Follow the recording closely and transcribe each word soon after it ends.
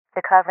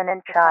the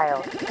covenant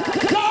child.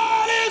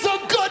 God is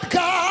a good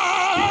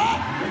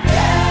God.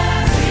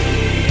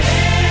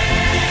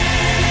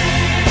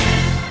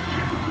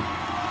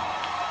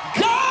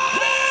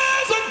 God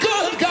is a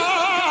good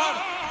God.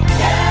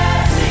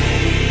 Yes,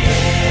 He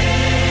is.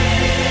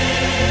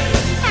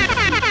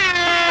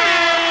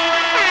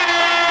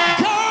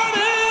 God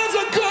is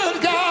a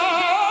good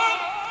God.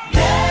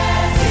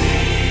 Yes,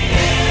 He is.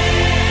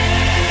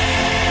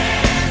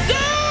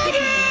 God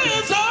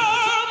is a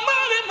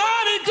mighty,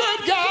 mighty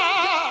good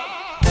God.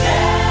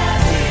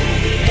 Yes,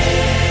 He is.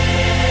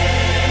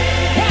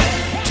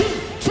 1, 2,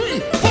 3,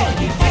 4.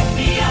 You pick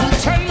me up. You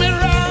turn me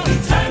around. You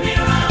turn me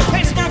around.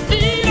 Place my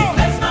feet on.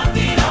 Place my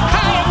feet on.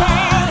 Higher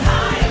ground.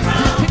 Higher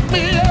ground. You pick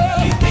me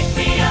up. You pick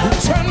me up. You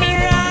turn me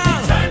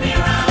around. You turn me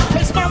around.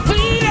 Place my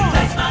feet on.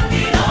 Place my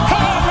feet on.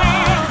 Higher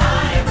ground.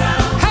 Higher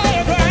ground.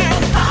 Higher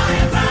ground.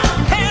 Higher ground.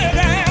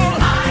 Higher ground.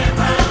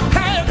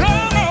 Higher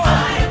ground.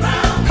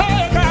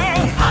 Higher ground. Higher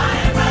ground.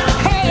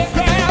 Higher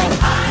ground.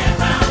 Higher ground. Higher ground. Higher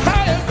ground.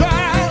 Higher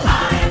ground. Higher ground.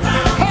 Higher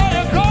ground.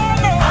 Higher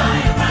ground.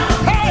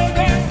 Higher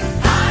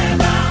ground. Higher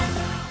ground.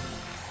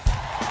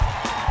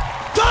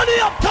 Turn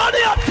it up, turn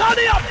it up, turn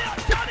it up.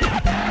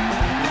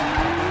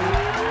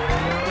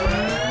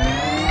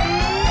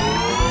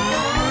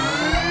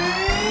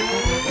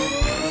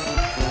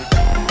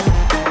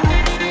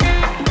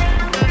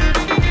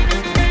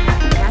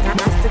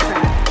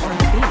 Mastercraft on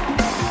the beat.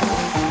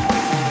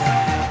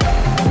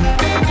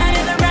 Turn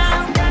it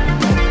around,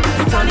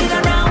 you turn it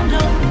around,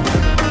 no.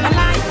 My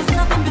life is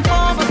nothing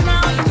before, but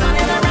now you turn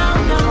it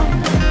around, no.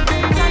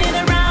 Turn it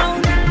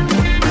around,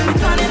 you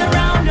turn it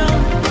around, no.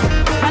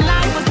 My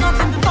life was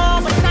nothing before,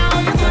 but now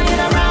you turn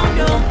it around,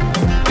 no.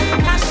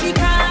 Flashy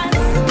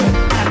cars,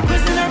 I'm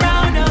cruising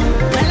around, no.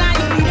 My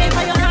life, you there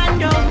for your hand,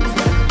 no.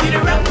 You the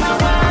rock my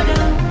world, no.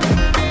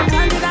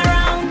 Turn it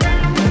around,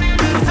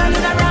 you turn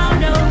it around,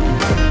 no.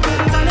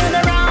 Turn it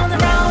around,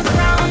 around,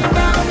 around,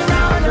 around,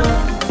 around, no.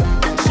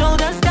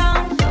 Shoulders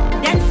down,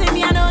 them see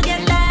me I don't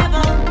get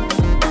level.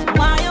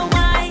 Why oh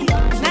why?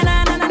 Na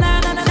na na na na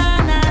na na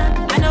na.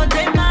 I know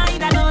they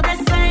mind, I know they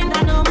sign,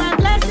 I know my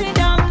blessing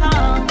don't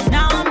come.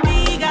 Now I'm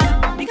bigger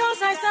because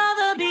I saw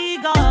the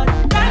big God.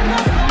 Thank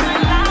God for my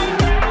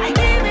life, I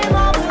give Him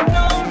all the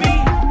glory.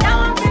 Now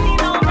I'm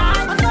feeling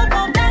alright. On top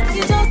of that,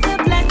 He just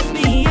bless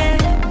me. Yeah,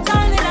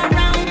 turn it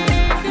around,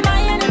 see my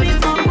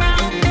enemies on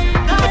ground.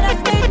 God has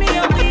made me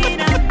a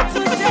winner.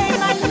 Today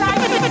my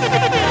life is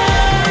bigger.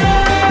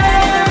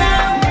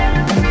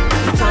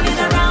 Turn it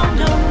around,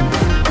 no.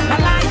 My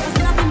life was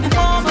nothing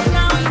before, but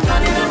now you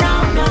turn it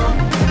around, no.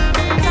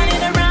 Turn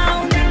it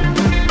around,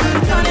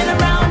 you turn it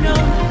around, no.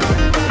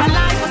 My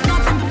life was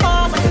nothing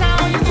before, but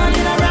now you turn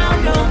it around,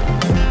 no.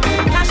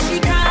 Flashy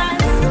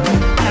cars,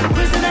 I'm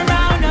cruising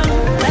around, no.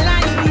 My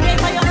life, you there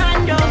for your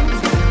hand, no.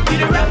 You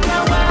the rock my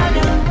world,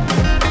 no.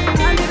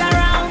 Turn it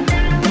around,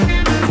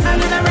 turn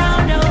it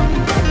around, no.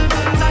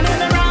 Turn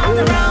it around,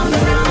 around,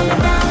 around,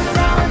 around,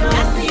 around, no.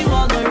 I see you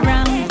all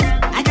around,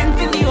 I can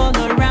feel you all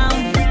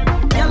around.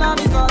 Your love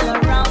is all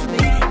around me.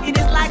 It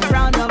is like a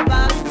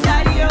roundabout.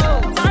 Daddy,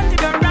 oh, turn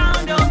it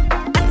around,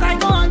 oh. As I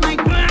go on my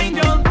grind,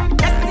 oh.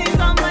 Blessings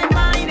on my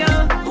mind,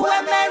 oh. Who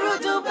am I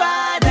rude to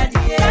bad, daddy,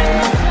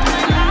 yeah.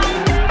 My life,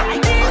 I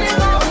give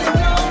Him all the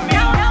glory.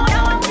 Now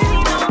I'm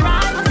feeling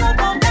alright. On top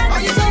of that,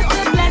 you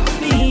just bless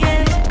me,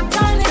 yeah.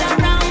 Turn it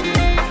around,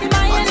 see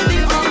my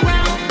enemies on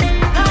ground.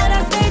 God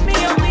has made me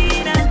a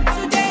winner.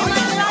 Today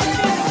my life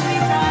is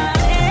sweeter,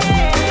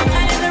 yeah.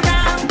 Turn it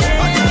around,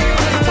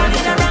 yeah. Turn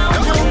it around,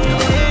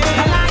 yeah.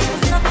 My life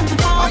was nothing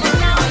before, but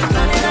now you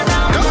turn it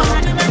around.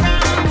 Turn it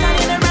around, turn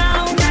it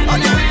around, turn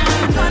it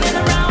around, turn it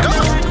around.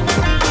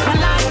 My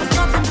life was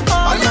nothing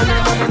before, but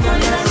now you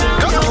turn it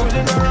around.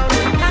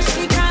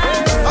 Flashy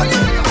cars,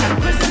 I'm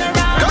cruising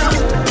around.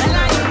 My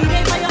life, be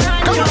there for your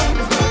hand, yo.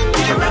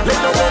 You rock my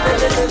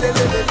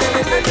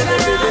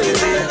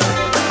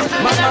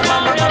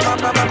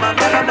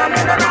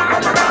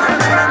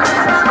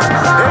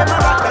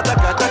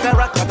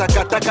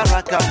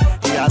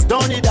He has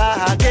done it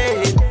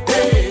again.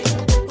 Hey,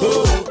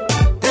 oh,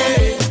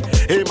 hey.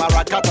 Hey, my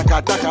raka.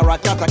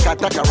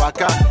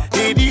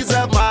 He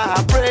deserves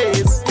my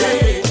praise.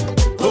 Hey,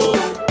 oh,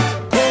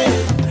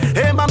 hey.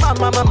 Hey,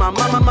 mama.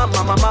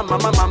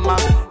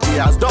 He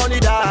has done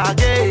it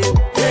again.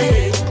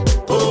 Hey,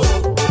 oh,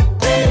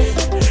 hey.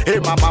 Hey,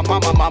 mama.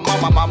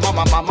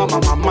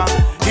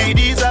 He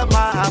deserves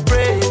my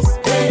praise.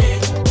 Hey,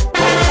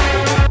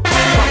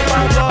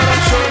 Papa God,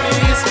 show me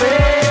His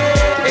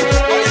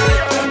face.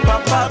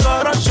 Papa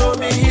God, show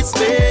me His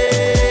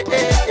face.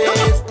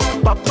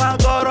 Papa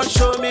God,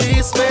 show me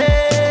His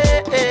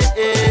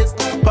face.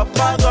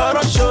 Papa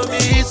God, show me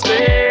His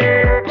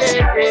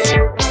face.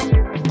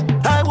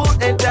 I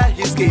will enter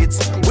His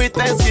gates with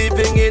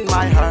thanksgiving in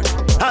my heart.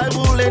 I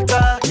will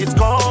enter His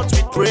courts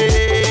with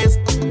praise.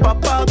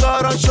 Papa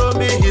God, show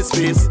me His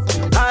face.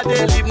 I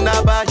dey live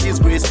now by His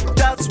grace.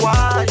 That's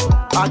why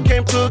I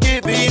came to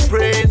give Him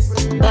praise.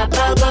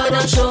 Papa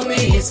God, show me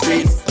His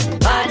face.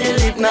 I dey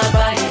live now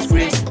by His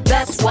grace.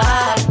 That's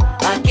why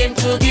I came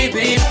to give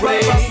Him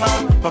praise.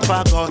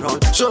 Papa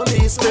God, show me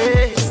His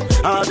face.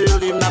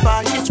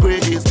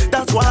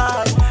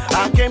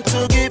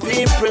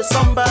 with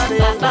somebody.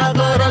 Papa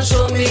God don't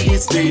show me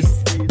his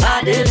grace.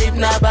 I dey live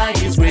now by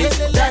his grace.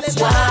 That's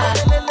why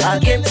I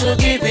came to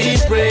give him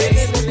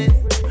praise.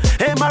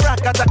 Hey, my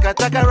raka taka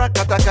taka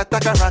raka taka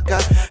taka raka.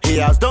 He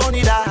has done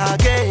it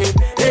again.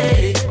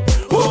 Hey,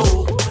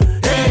 oh,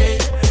 hey.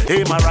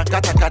 Hey, my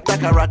raka taka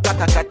taka raka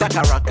taka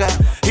taka raka.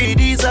 He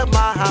deserves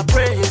my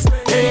praise.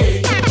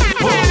 Hey,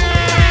 oh,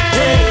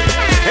 hey.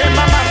 Hey,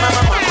 mama,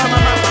 mama, mama,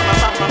 mama,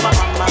 mama, mama,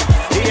 mama.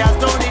 He has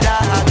done it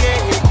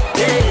again.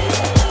 Hey,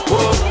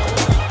 oh,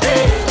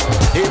 hey.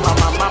 Hey,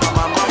 mama, mama,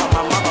 mama,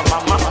 mama, mama,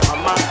 mama,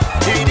 mama.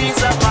 He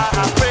deserves my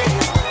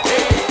praise.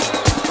 Hey,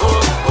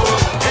 oh, oh,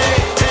 hey,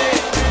 hey.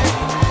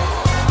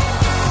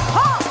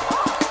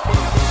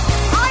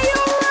 Are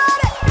you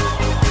ready?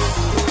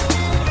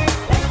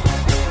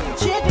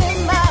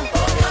 Chidinma,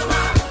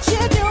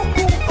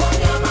 Chiduku,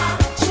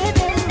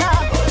 Chidinma,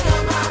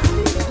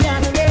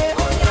 Yanre,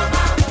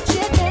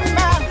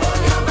 Chidinma,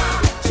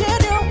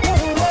 Chiduku,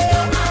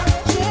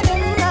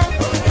 Chidinma,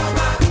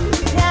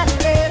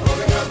 Yanre.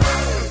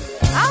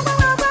 I'm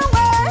gonna go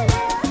away.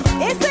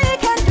 It's all you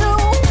can do.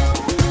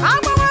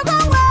 I'm gonna go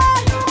away.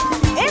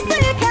 It's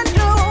all you can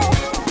do.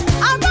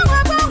 I'm gonna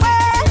go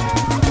away.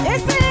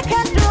 It's all you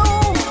can do.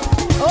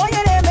 Oh,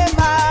 you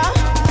remember?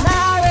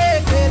 Nare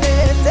kele,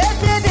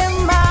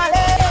 Chidinma,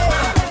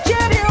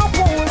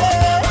 Chiduku,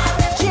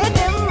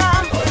 Chidinma,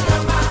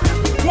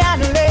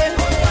 Yanre,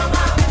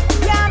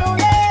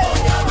 Yanre,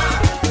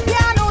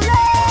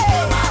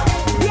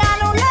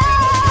 Yanre,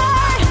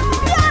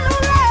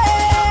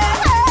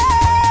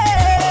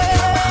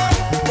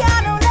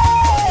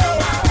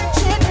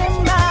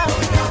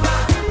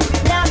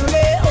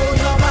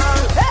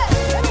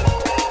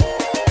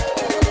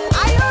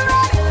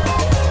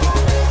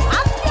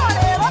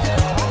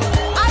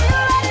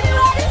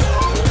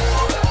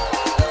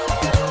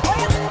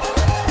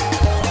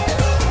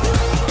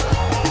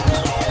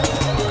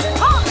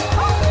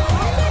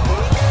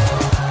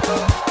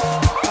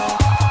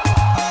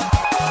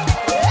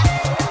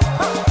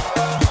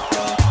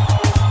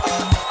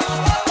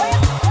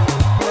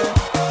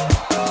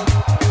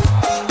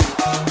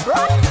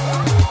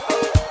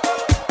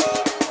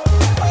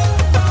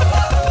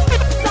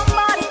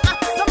 Somebody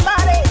ask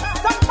somebody,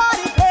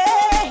 somebody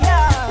there.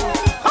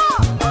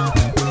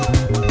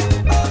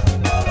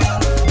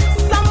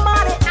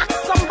 Somebody ask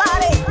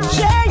somebody,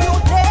 share you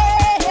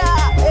there.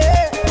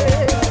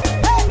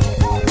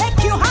 Make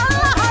you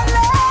holla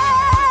holla,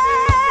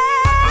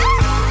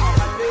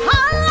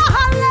 holla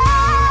holla.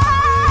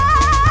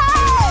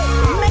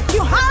 Make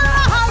you holla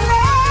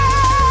holla,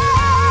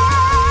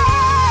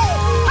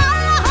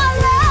 holla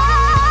holla.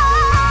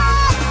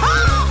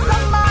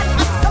 Somebody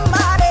ask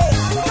somebody,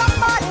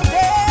 somebody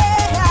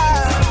there.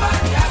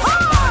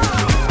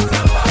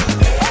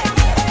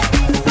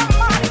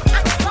 Somebody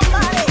ask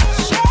somebody,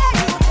 share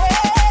you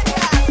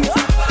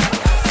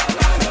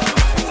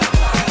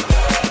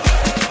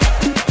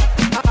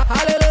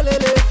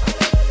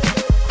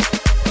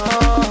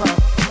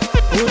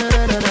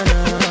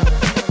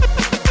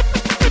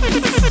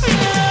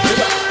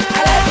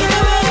I like it the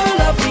way you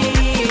love me.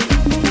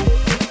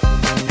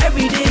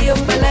 Every day of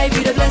my life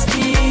you bless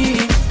me.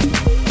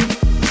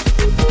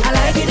 I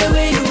like it the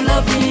way you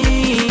love me.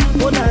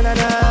 Oh na na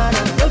na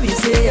na. Don't be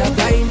say I'm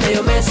crying for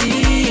your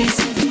mercies.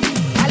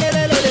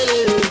 Hallelujah,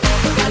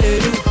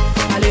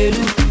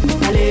 hallelujah,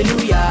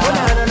 hallelujah. Oh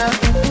na na na.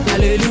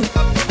 Hallelujah,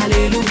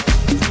 hallelujah,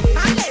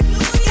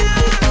 hallelujah,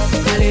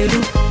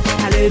 hallelujah,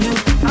 hallelujah,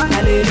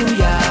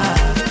 hallelujah,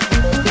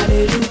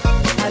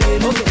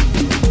 hallelujah.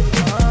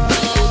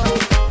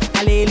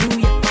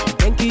 Hallelujah,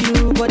 thank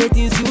you for the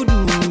things you do,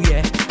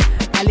 yeah.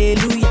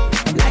 Hallelujah,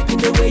 I'm liking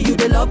the way you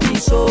dey love me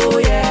so,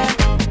 yeah.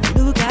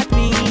 Look at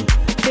me,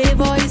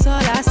 favor is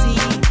all I see,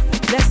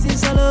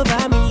 blessings all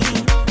over me.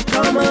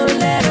 Come on,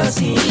 let us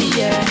sing,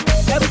 yeah.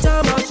 Every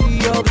time I see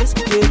your bliss,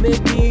 they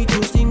make me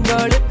to sing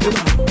a little.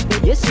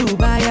 Yes, you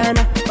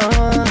Bayana,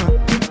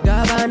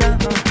 Gavana.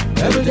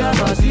 Every time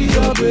I see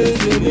your face,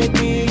 they make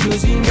me to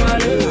sing a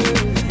little.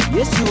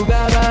 Yes, you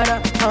Gavana,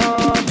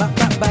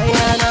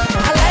 Bayana.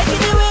 I like it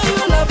the way you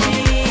love me.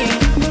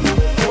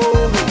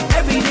 Oh,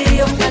 every day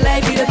of my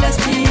life you bless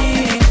me.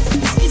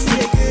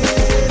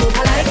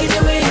 I like it the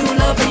way you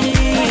love me.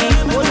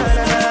 Oh na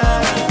na na,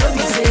 don't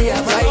be say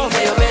I'm fighting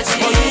for your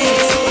mercy.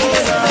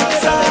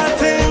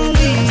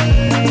 Certainly,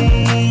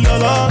 your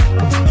love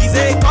is a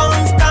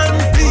constant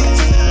thing.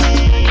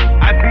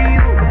 I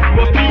feel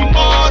most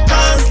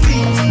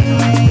importantly,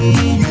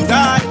 you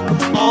died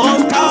on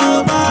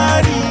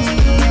Calvary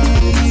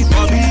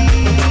for me.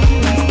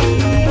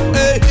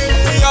 Hey,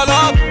 your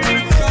love,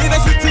 you know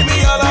sweet to me,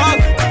 your love.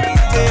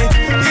 Hey,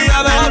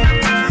 your love,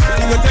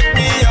 you know take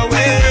me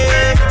away.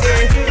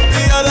 Hey,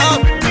 your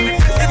love,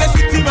 you know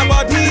sweet to my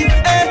body.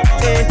 Hey,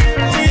 hey,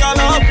 your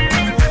love,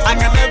 I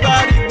can never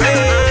repay.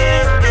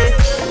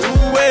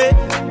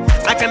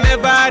 I can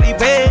never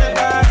repay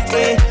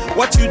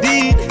what you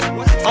did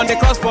on the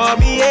cross for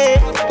me.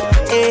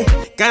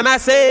 Can I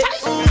say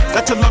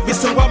that your love is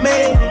so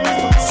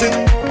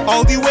amazing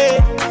all the way?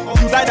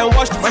 You died and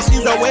washed my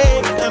sins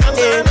away.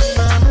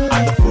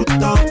 At the foot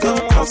of the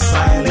cross I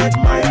laid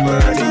my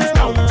burdens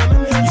down.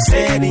 You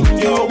said in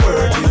your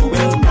word you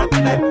will not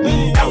let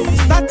me down.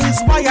 That is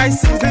why I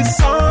sing this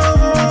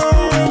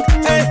song,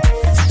 hey,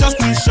 just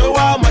to show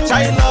how much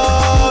I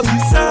love you.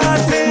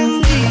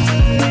 Certainly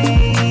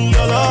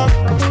your love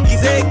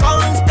is a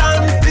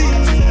constant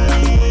thing.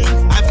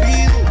 I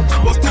feel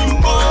most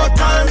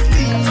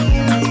importantly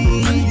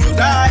you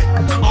died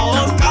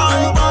on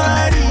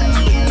Calvary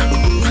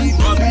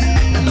for me.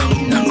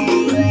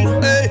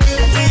 Hey,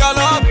 your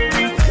love,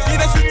 you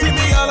the sweet in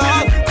your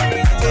love.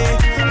 Hey,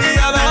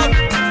 your love,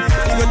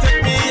 you go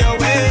take me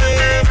away.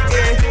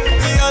 Hey,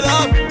 your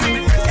love,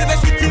 you the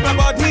sweet in my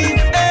body.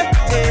 Hey,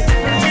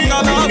 hey,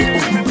 your love,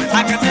 I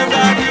can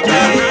never be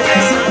better.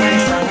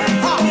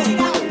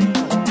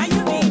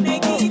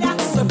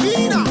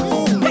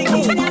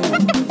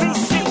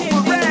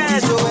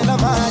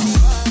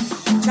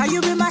 Now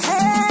you in my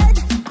head,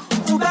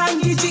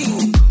 Ubangiji.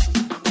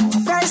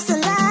 First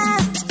and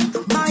last,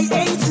 my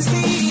A to Z.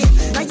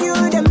 Now you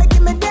done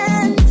making me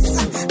dance.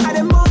 I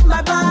done move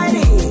my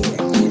body,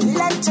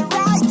 left to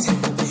right.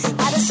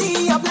 I done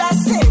see your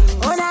blessing.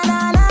 Oh na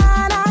na na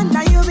na.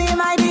 Now you be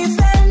my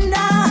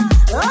defender.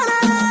 Oh na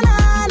na na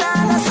na.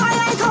 That's why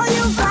I call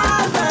you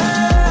Father.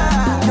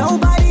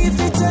 Nobody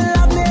fit to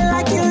love me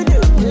like you do.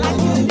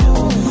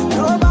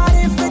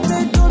 Nobody fit to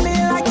do me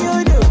like you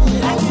do.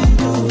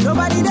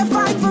 Nobody to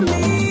fight for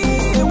me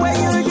the way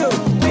you do.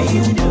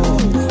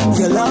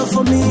 Your love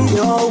for me,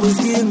 you always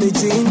give me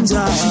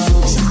ginger.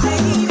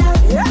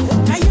 Yeah.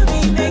 Now you be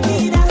make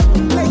it up.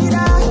 My make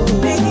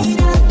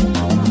it up.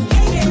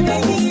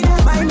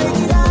 My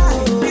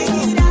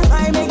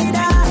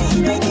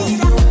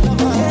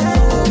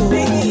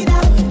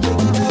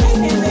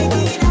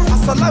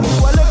Assalamu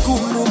alaikum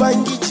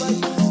Ubangiji,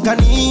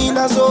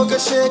 kanina zo ga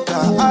sheka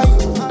ai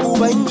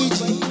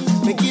Ubangiji,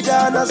 mai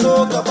gida na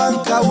zo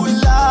gabanka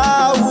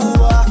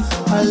Allahuwa,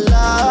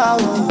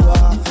 Allahuwa,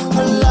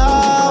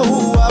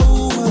 Allahuwa,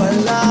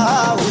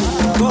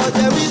 Allahuwa. But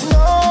there is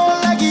no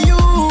like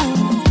you,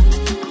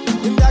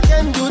 him that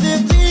can do the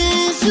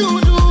things you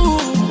do.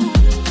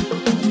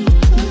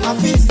 I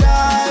feel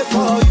die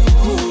for you,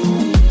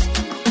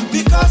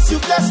 because you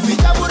bless me,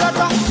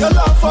 Jaburata. Your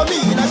love for me,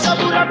 na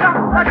Jaburata.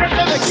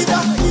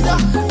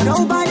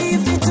 Nobody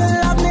fit to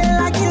love me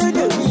like you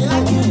do.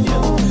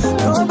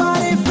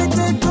 Nobody fit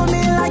to do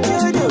me like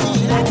you do.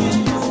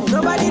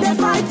 Nobody to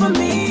fight for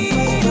me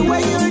the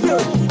way you do.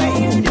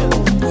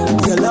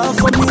 Your love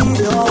for me,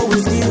 you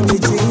always give me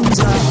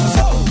ginger.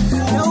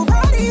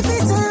 Nobody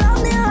fit to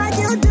love me like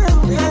you do.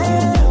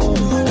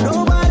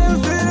 Nobody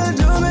fit to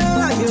do me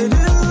like you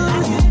do.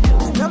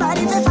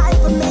 Nobody to fight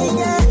for me,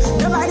 yeah.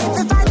 Nobody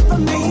to fight for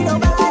me.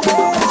 Nobody.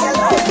 Your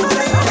love for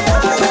me.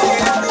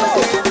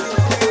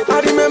 I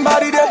remember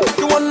the day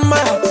you won my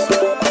heart.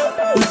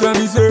 You tell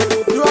me say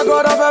you are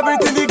God of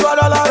everything, the God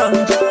all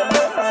around.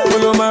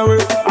 Follow my way,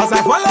 as I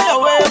follow your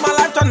way, my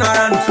life turn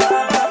around.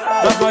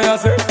 That's why I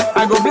say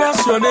I go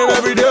bless your name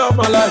every day of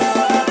my life.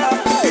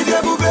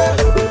 Ide bube,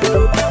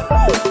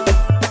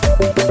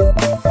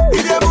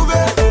 ide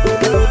bube,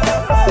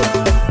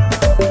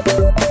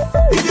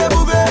 ide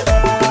bube,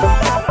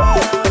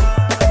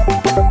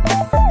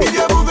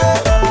 ide bube.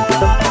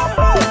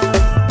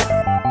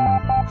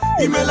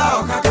 Imela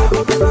okaka.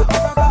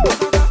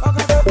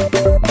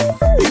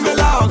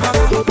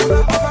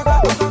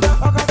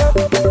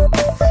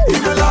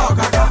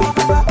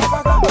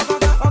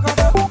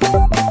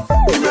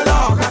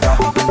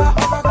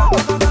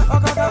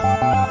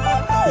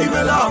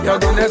 Your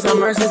goodness and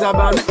mercies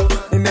abound.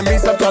 In the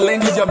midst of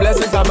challenges, your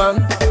blessings abound.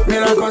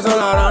 Miracles all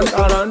around.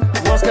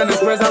 Lost in His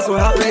presence, so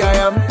happy I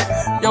am.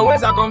 Your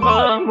ways are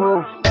confirmed.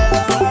 Oh.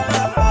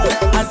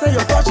 I say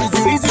your touch is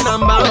the reason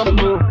I'm bound.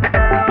 Oh.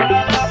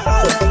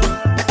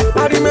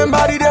 I remember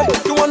the day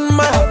you won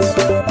my heart.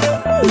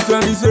 You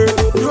tell me say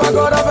you are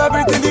God of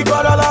everything, the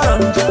God all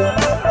around.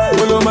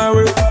 Follow my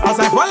way, as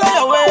I follow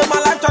your way, my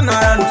life turn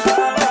around.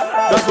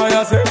 That's why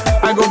I say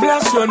I go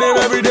bless your name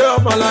every day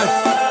of my life.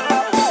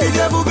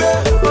 Ide bube,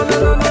 no no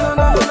no no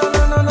no no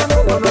no no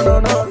no no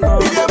no no.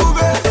 Ide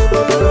bube, no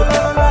no no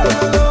no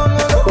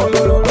no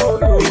no no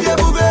no. Ide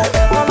bube,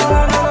 no no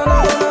no no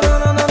no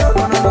no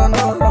no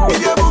no no.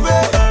 Ide bube,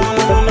 no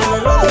no no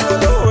no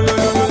no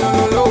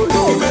no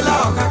no. Imela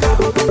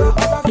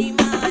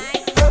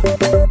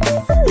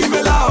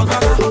okaka,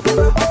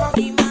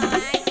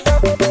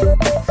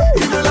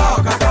 imela okaka, imela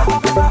okaka.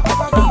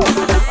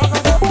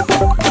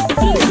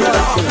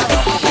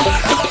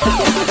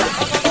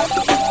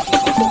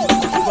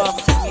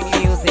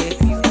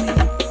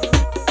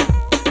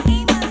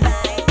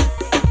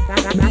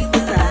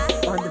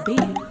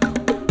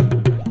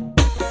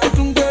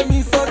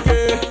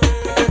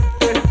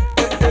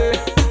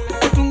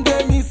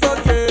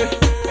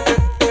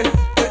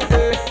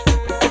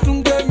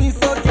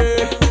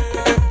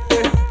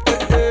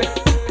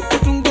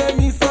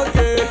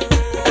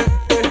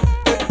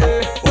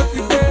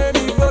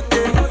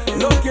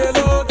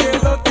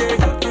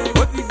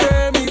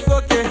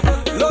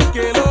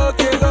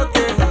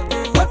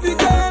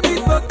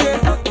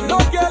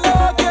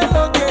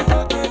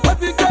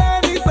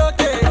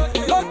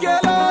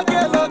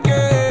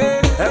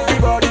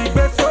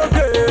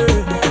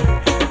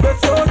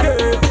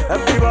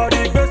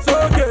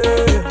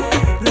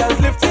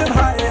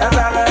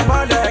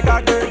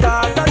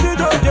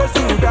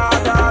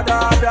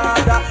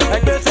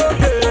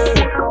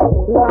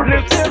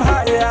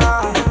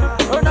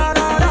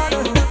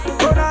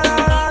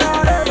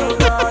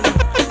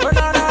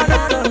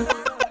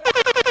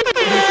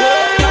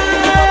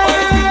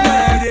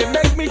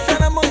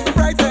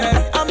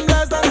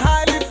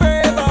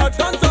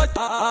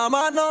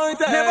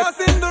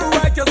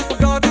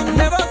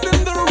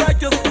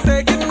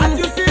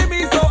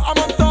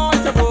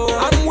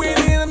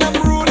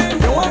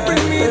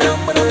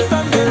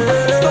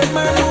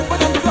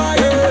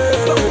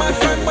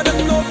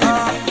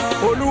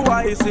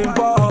 is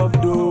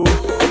involved, though.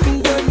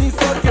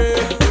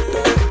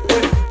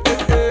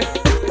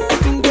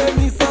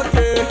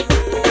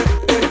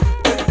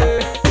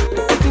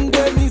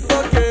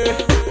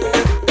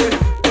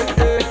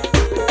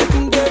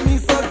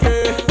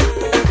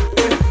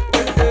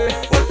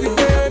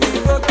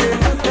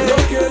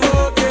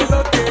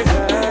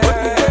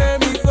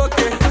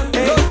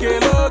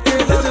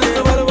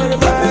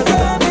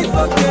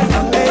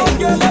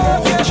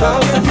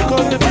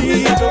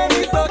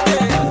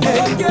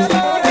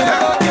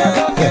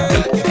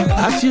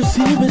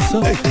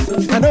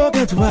 I know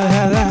that's why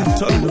I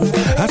laugh.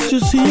 As you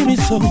see me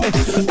so,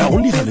 now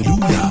only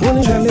hallelujah.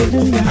 Only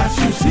hallelujah. As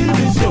you see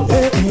me so,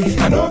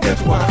 I know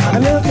that's why I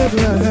laugh.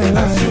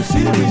 As you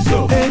see me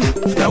so,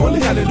 now only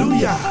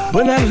hallelujah.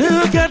 When I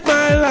look at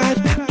my life,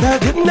 the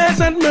goodness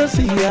and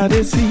mercy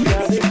I see.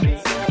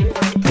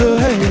 Oh,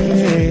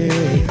 hey,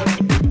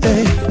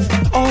 hey.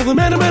 All the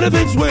many, many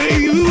things where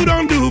you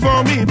don't do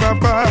for me,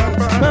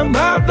 Papa. My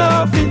mouth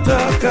don't fit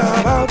talk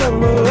about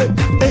them.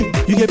 Hey,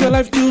 you gave your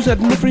life to set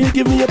me free,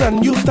 give me a brand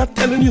new start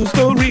telling you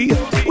story.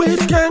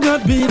 Which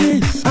cannot be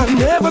this? I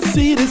never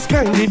see this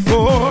kind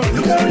before.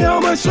 You carry all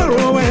my sorrow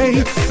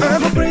away. I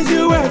will praise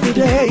you every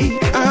day.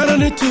 I don't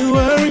need to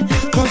worry,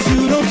 cause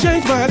you don't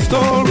change my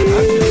story.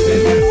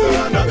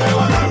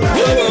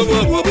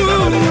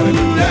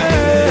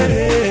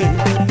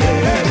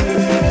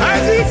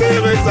 As you see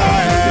me so,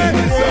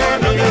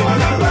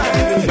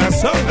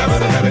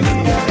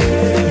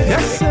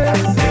 yes, sir.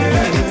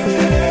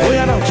 Oh,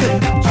 yeah, don't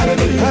change.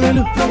 Hallelujah.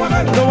 Hallelujah.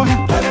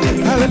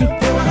 Hallelujah.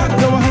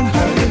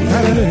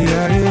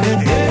 Hallelujah.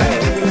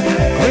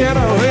 Oh, yeah,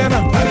 no.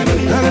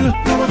 Hallelujah. Hallelujah.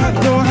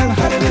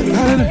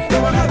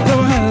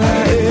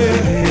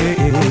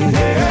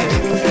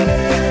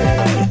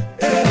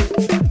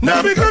 Now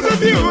because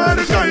of you are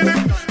the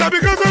shining. Now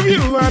because of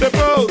you are the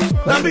pose.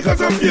 Now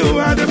because of you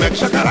are the make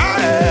shakara.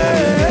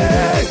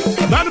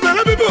 Now the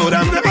many people,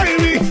 them the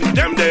enemy.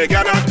 Them they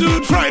cannot to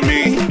try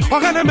me. Or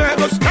can the man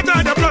go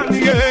scatter the plan?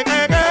 Yeah.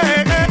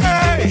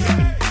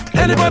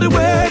 Anybody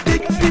where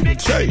dick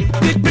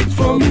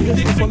for me,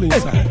 dick fall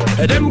inside.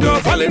 And them go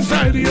fall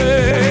inside,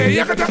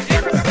 yeah. Yakata.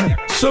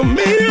 So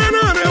me I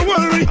don't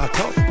worry,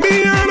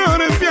 me I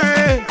don't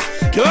fear.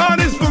 God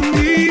is for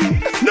me,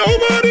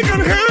 nobody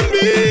can help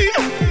me.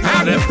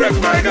 I don't press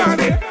my God,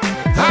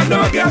 I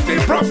don't get the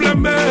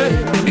problem, yeah.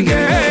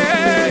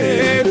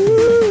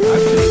 I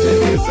just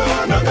say so, I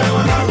don't get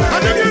one. I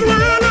don't get one.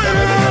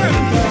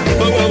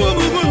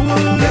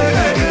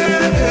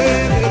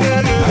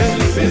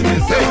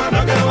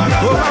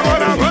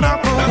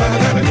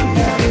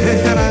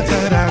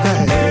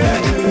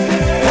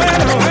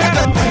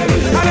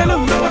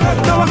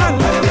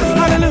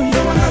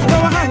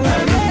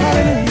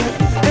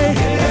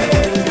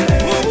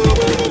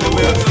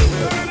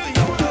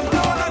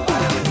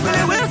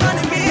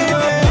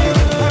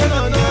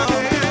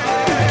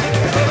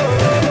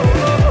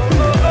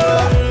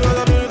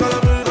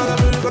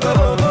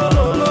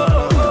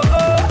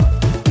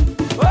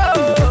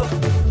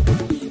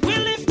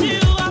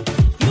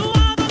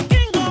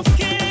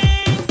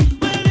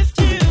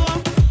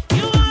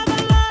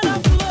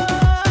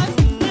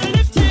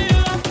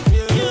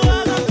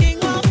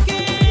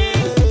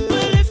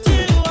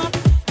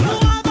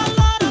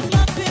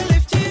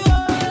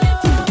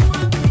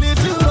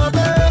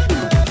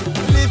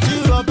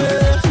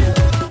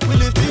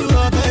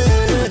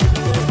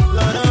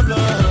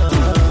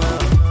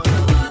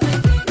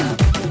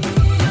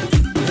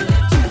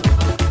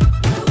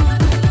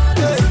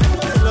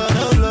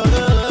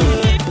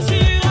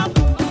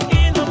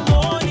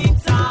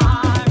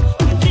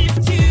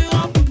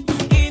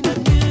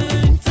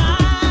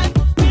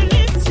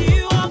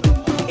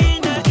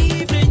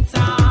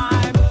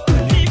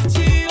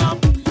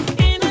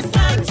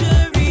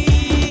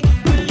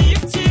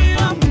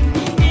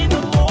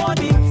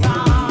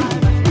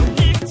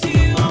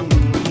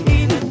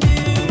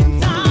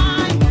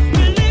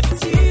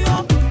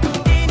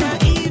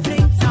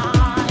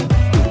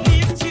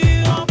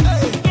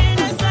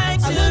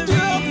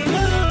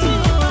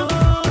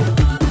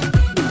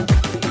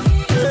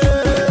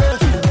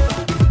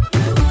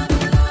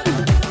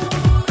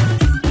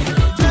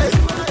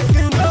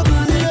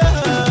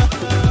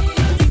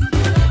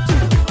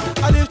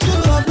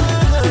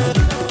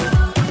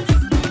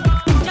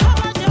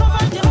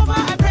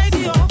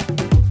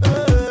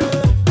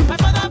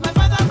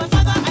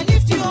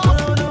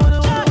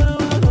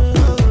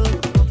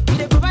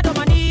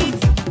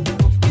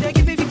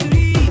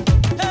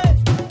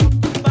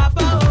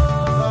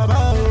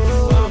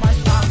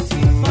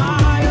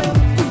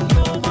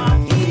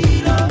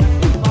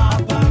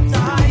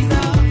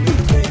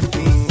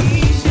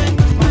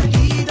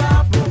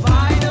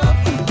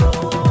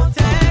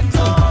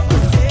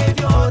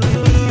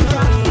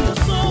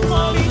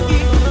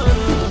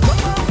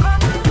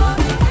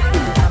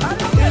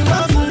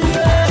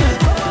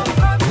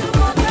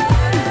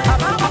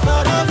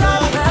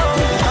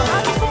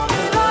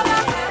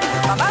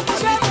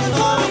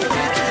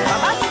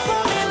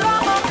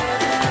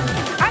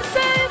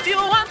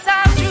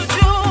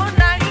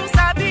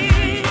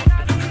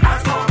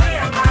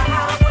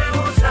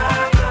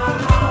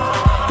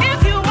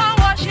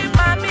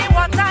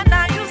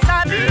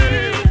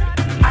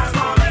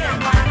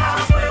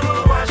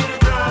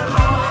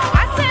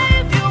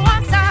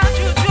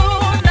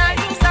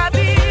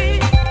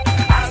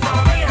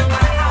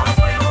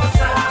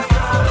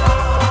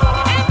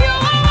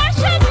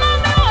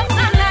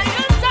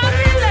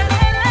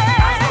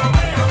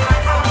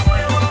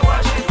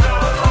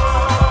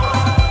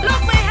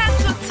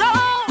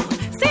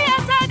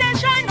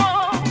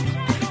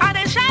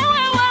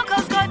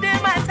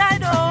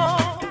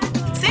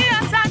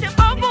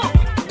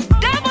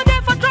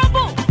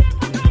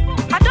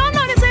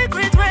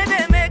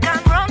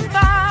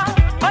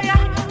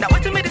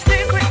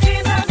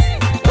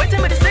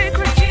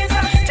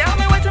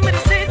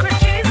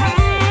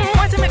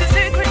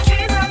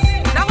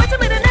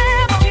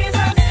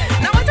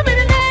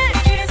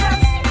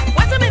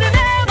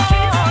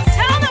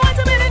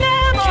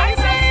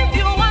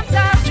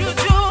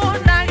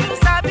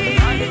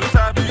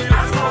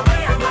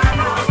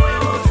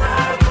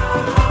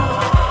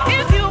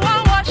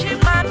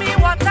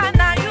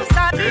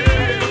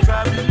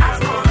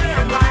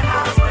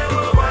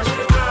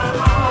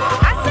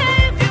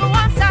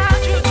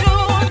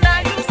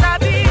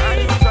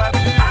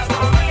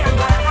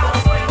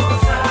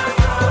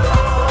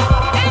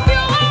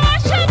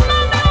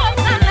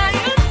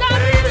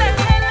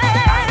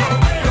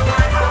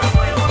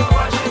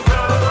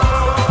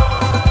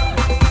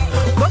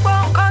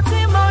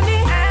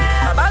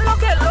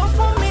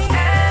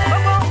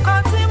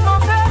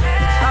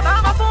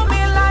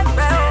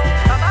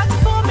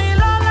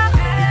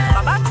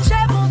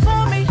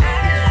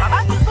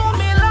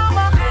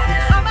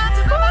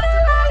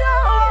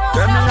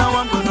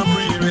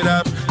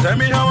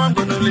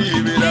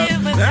 live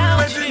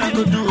without. Everything I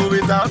could do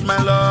without my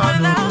Lord.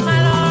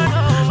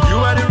 You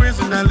are the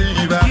reason I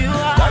live.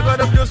 I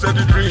got up just as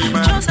a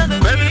dreamer.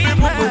 Many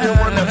people could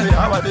wonder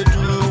how are they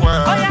do.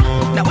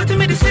 Now wait till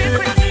me the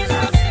secret.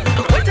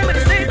 Wait till me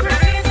the secret.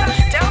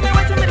 Tell me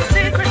wait till me the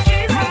secret.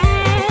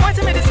 Wait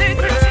till me the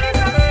secret.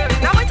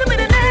 Now wait till me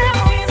the name.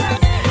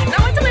 Now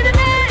wait till me the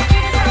name.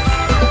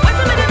 Wait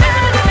till me the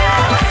name.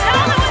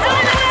 Tell me.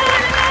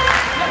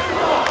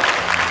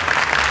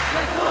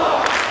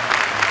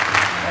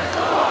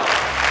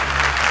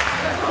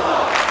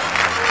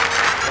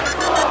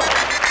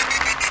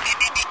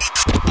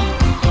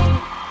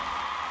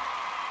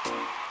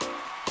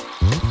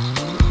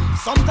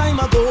 Some time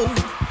ago,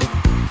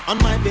 on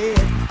my bed,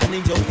 an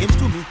angel came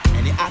to me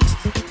and he asked,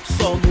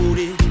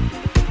 somebody,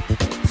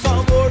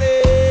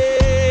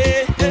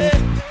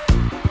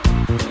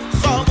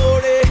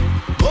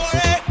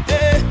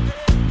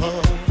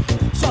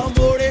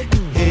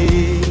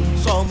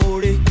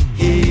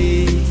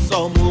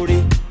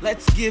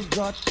 let's give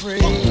God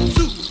praise. 1,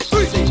 2,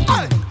 3, say,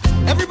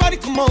 everybody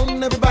come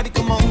on, everybody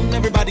come on,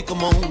 everybody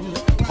come on,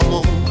 come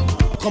on,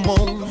 come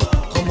on,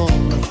 come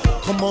on,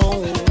 come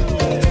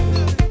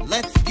on.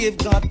 Let's give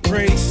God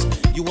praise.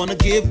 You wanna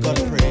give God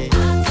praise?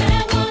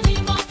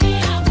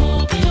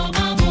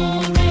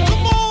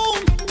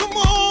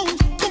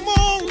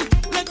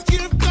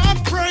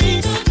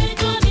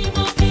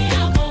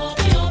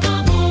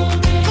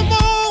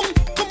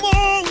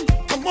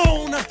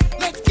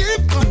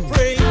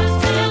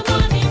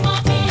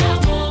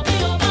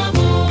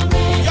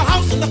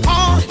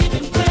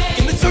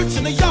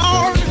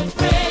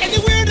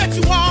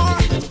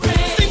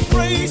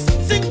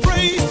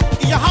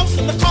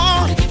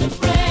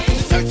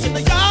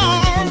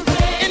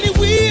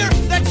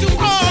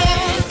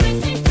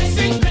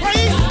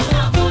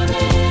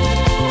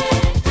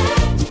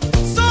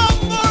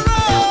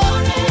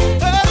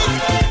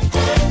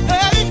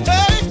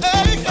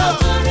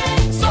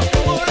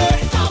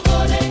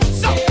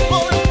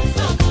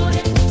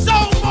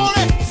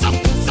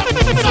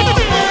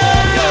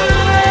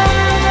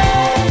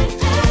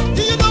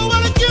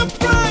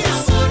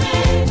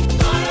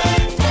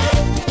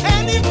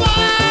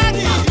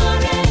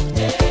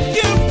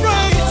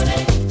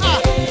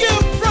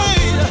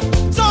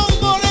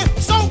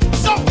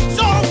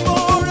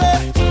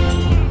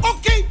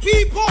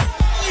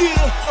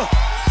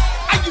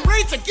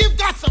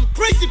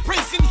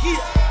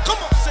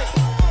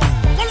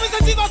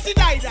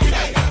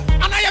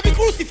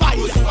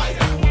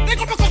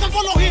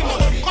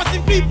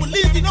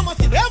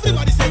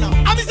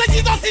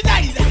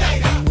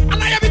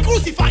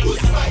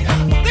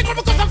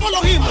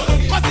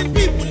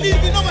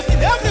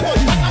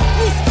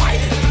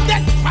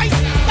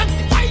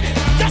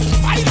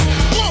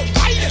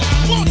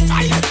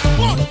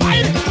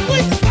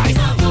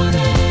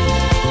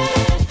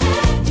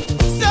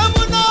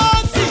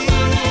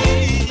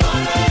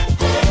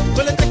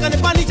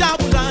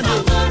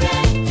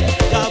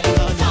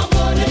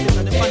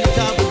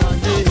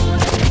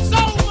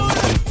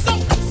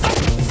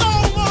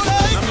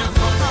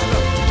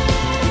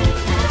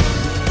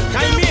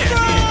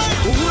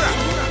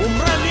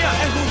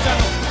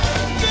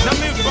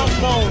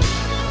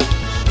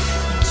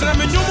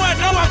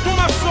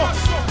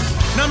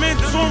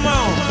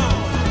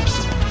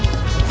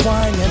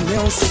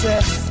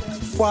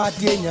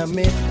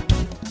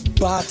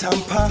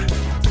 Batampa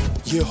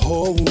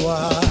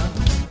Yehovah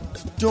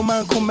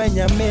Doman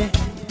kumenya me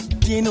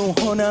Dino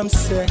honam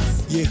se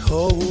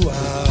Yehovah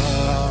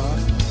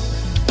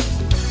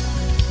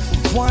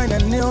Wine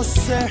and nail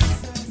se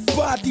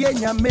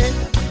Badienya me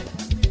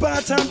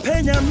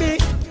Batampenya me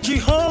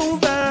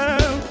Jehovah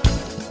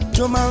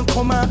Doman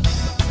kuma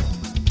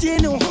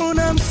Dino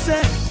honam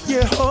se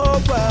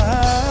Yehovah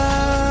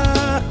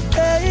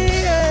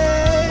Hey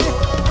hey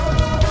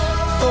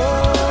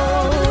Oh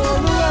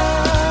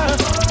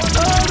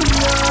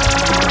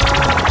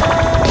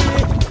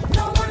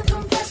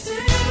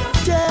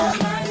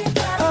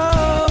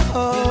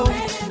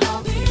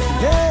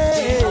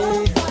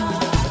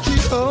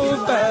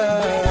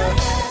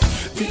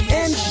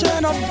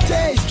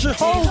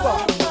Jehovah,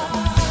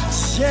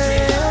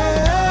 yeah,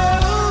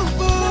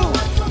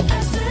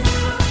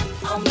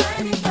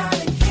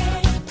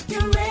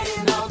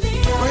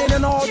 reign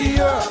in all the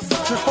earth,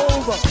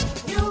 Jehovah,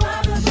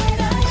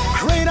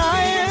 great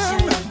I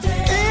am,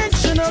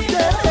 ancient of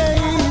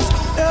days,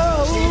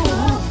 oh,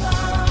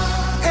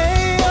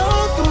 hey,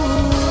 all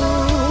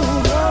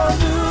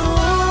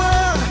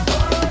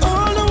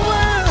the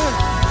world,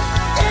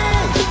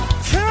 hey,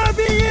 come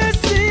be a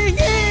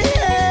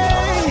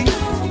singing,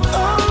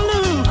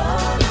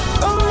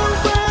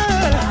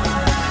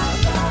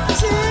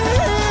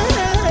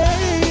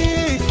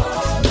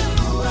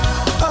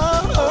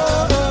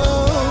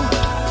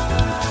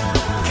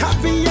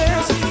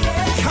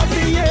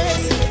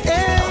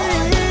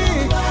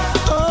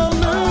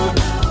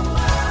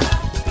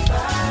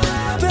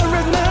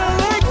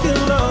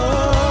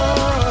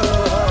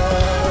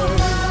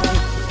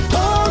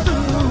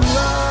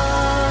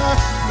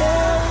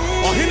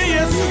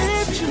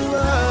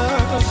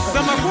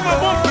 Sama kuma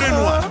bom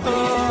prenoa.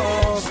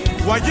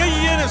 Waye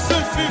yene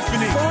sen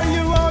fifini. For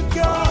you, oh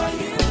God.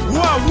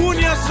 Wa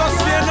wuni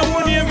asase na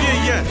wuni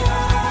ewiye.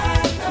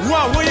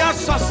 Wa wo ya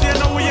asase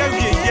na wo ye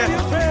ewiye.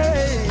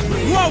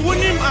 Wa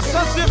wuni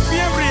asase fi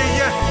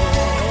ewiye.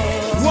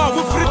 Wa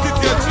wo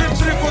frititi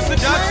atiri ko se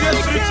da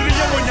atiri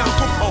ye wo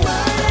nyankopɔ.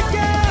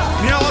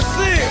 Ni o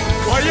se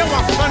wa ye wa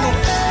fano.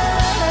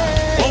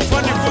 O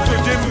fani foto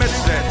de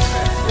metse.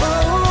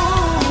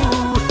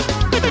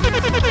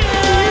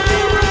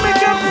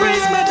 Make a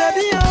praise my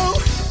daddy, oh.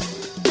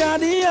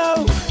 Daddy,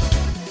 oh.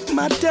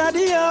 My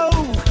daddy, oh.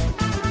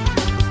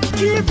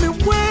 Give me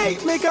way,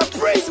 make a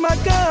praise my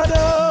God,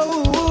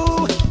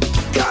 oh.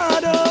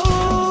 God,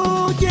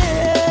 oh,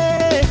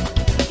 yeah.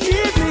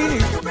 Give me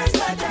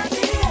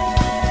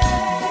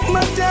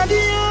my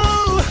daddy,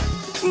 oh.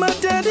 My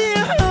daddy,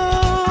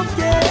 oh,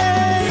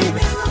 yeah.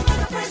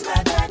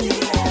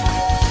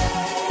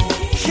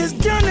 He's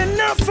done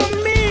enough for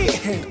me.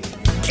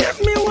 Give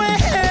me way.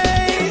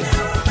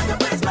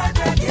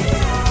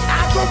 I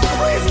go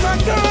praise my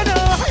God, oh,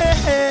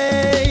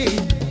 hey.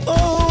 Oh,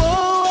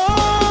 oh,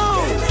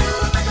 oh.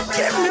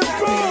 Give me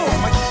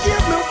room,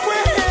 give me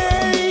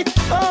way.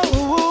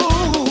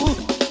 Oh,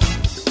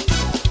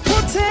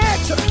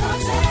 protector,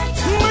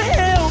 my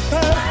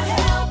helper,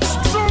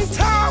 strong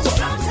tower,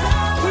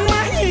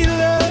 my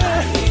healer,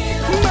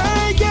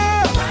 my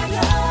God,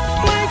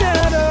 oh,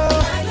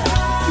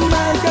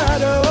 my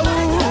God, oh.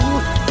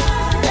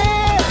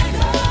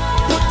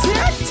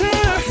 Protector,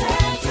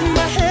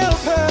 my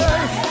helper,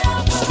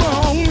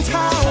 strong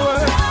tower,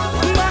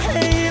 my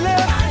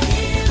healer,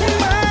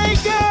 my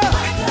God,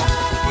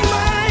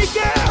 my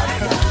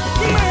God,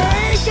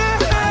 my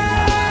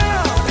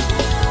God.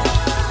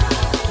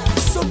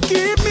 So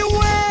give me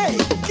way,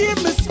 give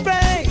me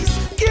space,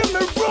 give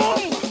me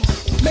room,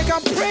 make I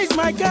praise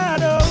my God,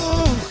 oh,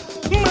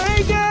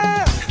 my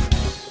God,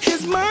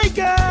 He's my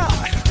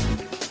God,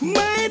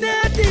 my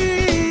daddy.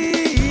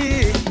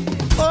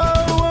 Oh,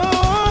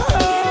 oh,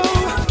 oh.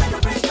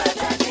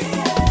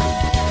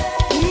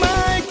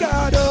 My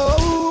God, oh,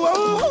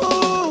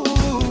 oh,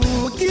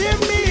 oh, give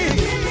me.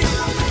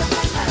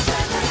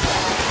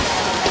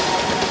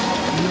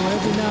 You know,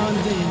 every now and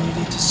then you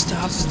need to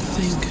stop and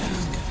think.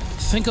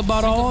 Think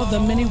about all the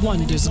many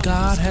wonders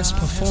God has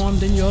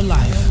performed in your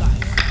life.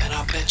 And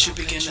I'll bet you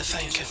begin to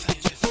think.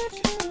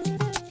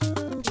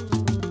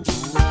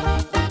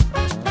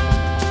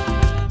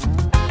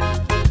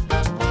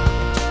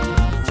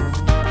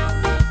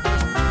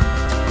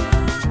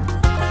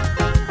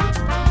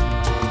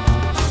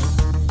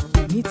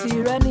 Ní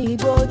tirẹ̀ ní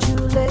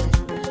ìgbójúlé,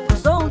 kò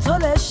sóhun tó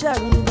lè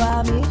ṣẹ̀rù bà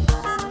mí.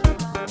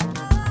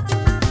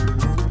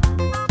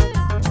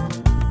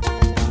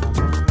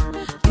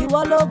 Ìwọ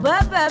ló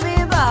gbẹ́bẹ̀ mi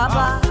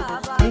bàbá,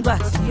 nígbà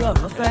tí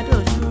ọ̀rọ̀ fẹ́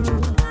dojúrú.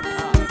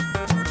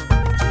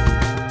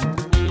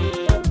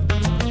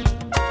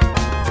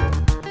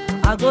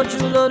 Àgójú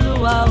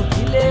lolúwa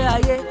òkìlé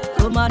ayé,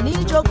 kò mà ní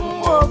jogún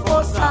òfò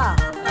sà.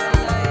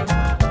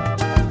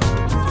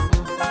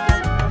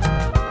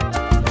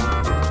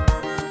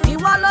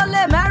 Ìwọ ló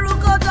lè mẹ́rù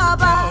kó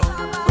dọ̀ba,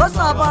 kó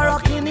sọ bọ̀rọ̀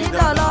kìíní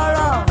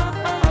dọ̀lọ́rọ̀.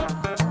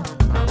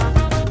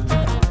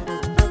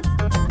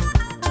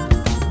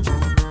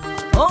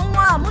 Ohun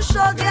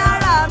àmúṣoge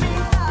ara mi,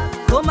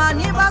 kò mà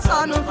ní bá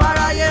sọnù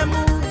fáráyé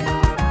mú.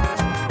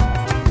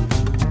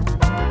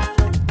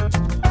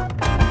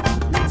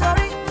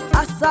 Nítorí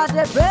as I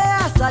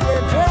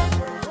dey pray,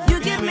 you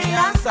give me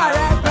answer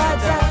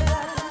rẹpẹtẹ.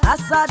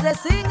 As I dey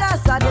sing,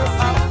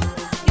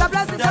 your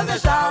blessing just dey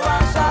shower,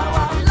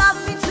 shower. You love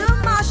me too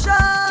much, oh.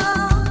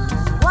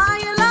 Why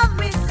you love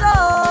me so?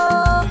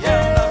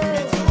 Yeah, love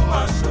me too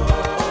much, oh.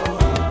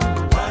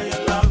 Why you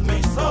love me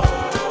so?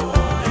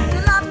 You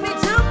love me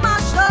too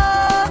much, oh.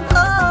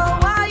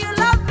 Why you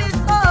love me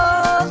so?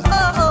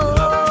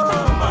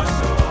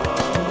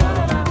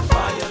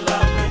 Why you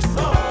love me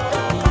so?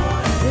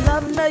 You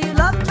love me, you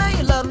love me,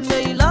 you love me,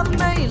 you love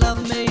me, you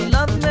love me, you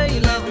love me,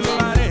 you love me.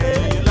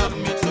 You love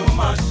me too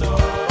much, oh.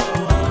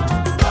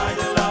 Why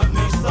you love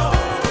me so?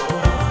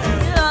 You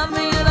love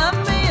me, you love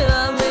me, you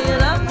love me, you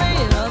love me,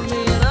 you love me,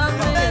 you love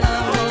me, you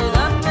love me, you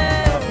love me.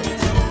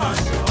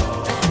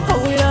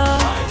 Oh yeah,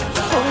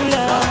 oh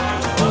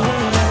yeah, oh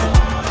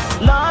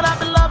yeah. Lord, I've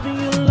been loving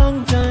you a long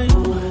time.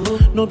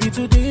 No be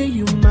today,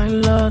 you my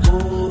Lord.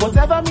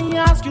 Whatever me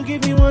ask, you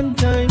give me one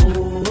time.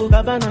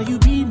 Baba, now you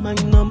be my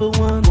number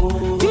one.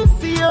 You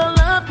see your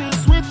love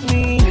is with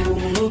me.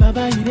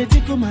 Baba, you dey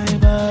tickle my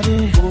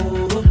body.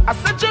 I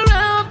search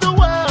around the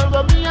world,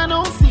 but me I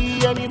don't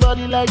see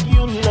anybody like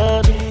you,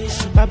 Lord.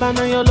 Baba,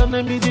 now your love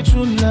may be the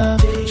true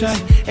love. Try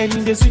and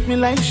they sweet me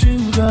like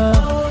sugar.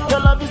 Your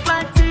love is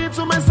like tea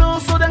to my soul,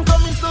 so then call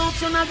me so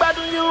tonight. Bad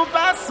you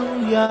pass,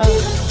 yeah.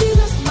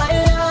 Jesus, my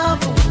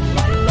love,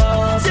 my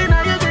love. See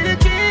now you be the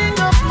king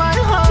of my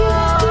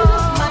heart.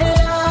 Jesus, my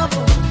love,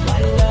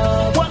 my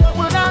love. What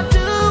would I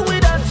do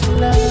without your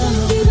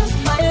love? Jesus,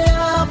 my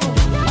love,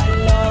 my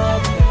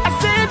love. I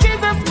say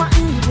Jesus, my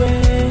Igwe.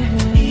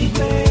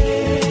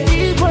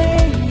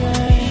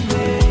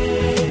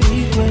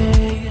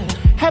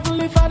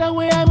 Heavenly Father,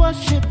 where I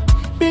worship,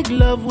 big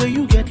love where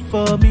you get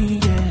for me,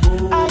 yeah.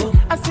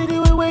 I see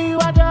the way you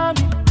adore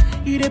me.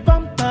 You dey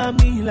pamper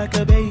me like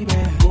a baby.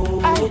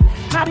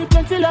 Now the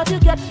plenty love you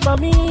get for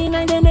me,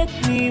 now they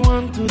make me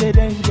want to the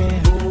danger.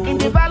 In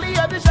the valley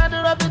of the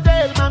shadow of the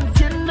dead, man,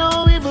 you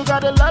know evil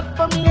got a lot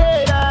for me.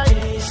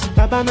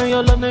 Baba, now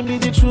your love name be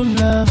the true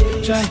love.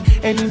 Try,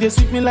 and they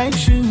sweet me like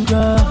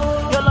sugar.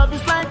 Your love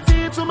is like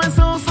tea to my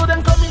soul, so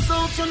then come me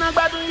so to not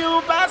bad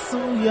you pass,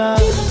 yeah.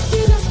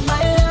 Jesus,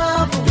 my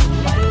love,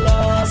 my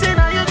love. See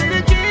now you be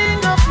the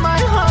king of my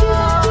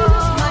heart.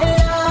 Jesus, my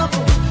love,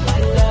 my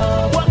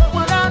love. What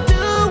would I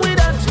do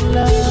without your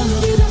love?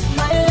 Jesus,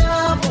 my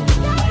love,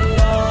 my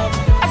love.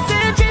 I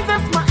say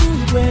Jesus, my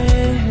Igwe.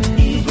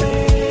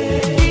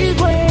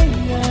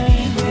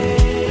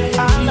 I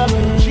love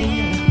you,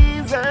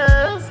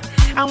 Jesus.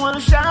 I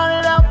wanna shout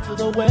it out to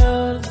the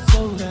world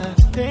so that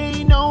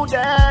they know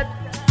that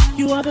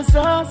you are the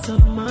source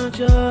of my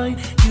joy.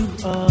 You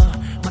are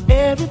my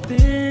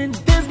everything.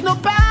 There's no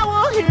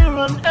power here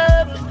on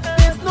earth.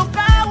 There's no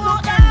power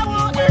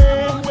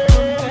anywhere.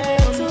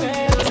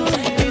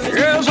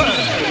 Yes, sir.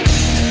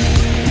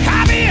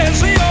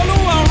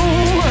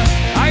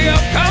 I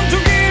have come to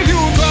give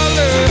you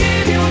knowledge,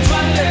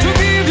 to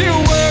give you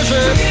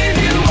worship.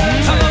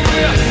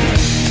 Hallelujah.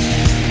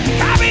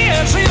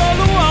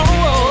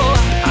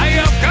 I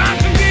have come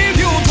to give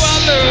you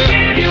knowledge,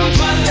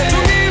 to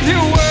give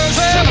you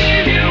worship.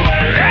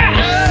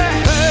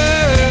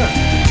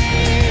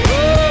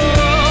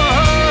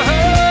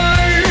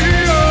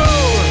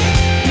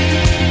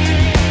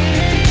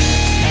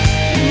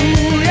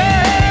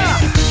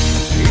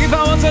 If I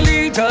was a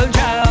little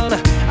child,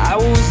 I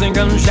would sing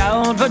and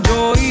shout for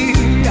joy.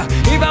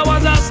 If I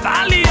was a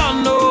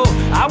stallion, no,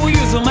 I would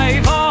use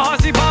my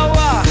horsey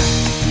power.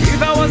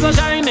 If I was a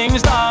shining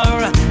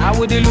star, I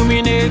would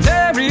illuminate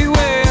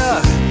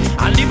everywhere.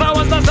 And if I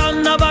was the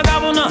son of a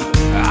governor,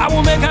 I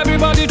would make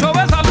everybody throw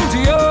a salute to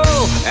you.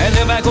 And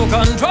if I could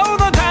control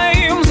the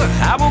times,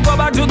 I would go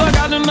back to the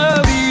Garden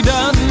of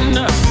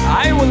Eden.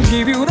 I will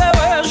give you the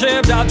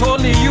worship that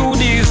only you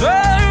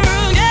deserve.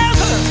 Yes,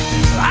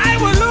 I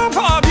will look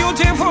for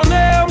beautiful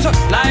names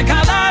like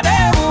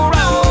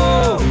Aladebura.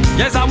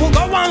 Yes, I will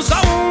go on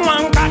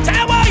someone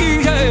Katewa.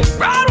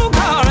 Raru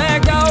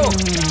Karego.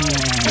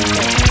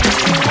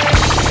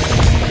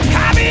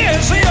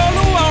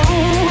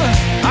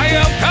 I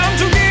have come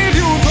to give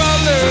you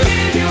knowledge,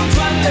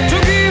 to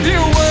give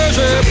you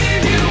worship.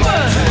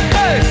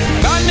 Hey,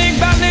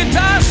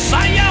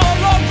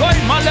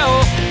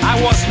 I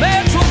was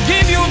made to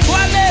give you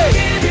knowledge,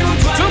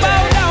 to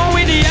bow down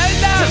with the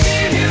elders.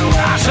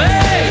 I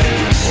say,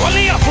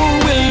 only a fool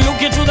will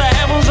look into the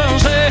heavens and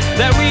say,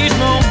 there is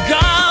no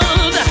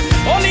God.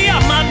 Only a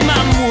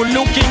madman will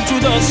look into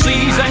the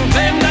seas and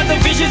claim that the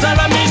fishes are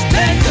a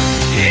mistake.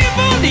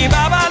 Even the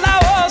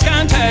Babalaos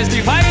can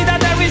testify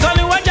that there is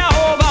only one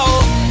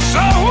Jehovah.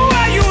 So who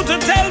are you to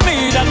tell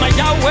me that my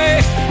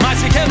Yahweh, my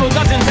Sikelo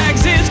doesn't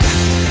exist?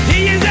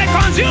 He is a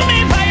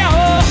consuming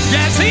fire.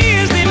 Yes, he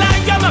is the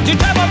Lion of the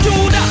tribe of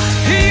Judah.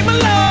 Him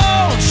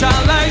alone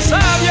shall I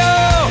serve you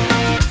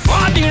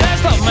for the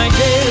rest of my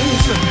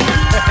days.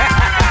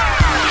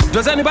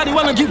 Does anybody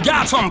want to give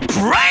God some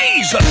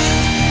praise?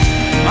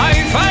 My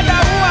Father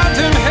who art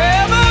in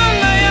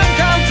heaven, I have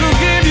come to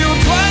give you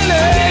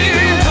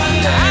knowledge.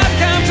 I've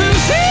come to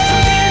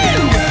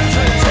sing.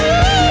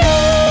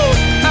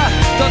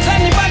 Does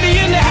anybody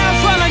in the house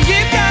want to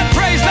give God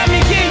praise? Let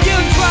me give you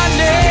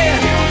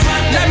knowledge.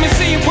 Let me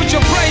see you put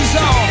your praise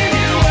on. Oh,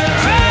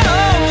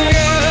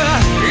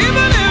 yeah.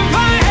 Even if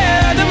I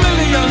had a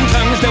million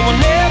tongues, there will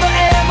never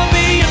ever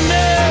be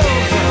enough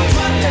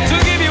to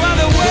give you all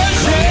the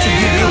worship.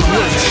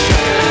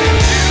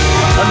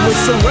 And we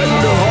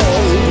surrender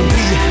all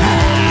we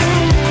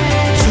have.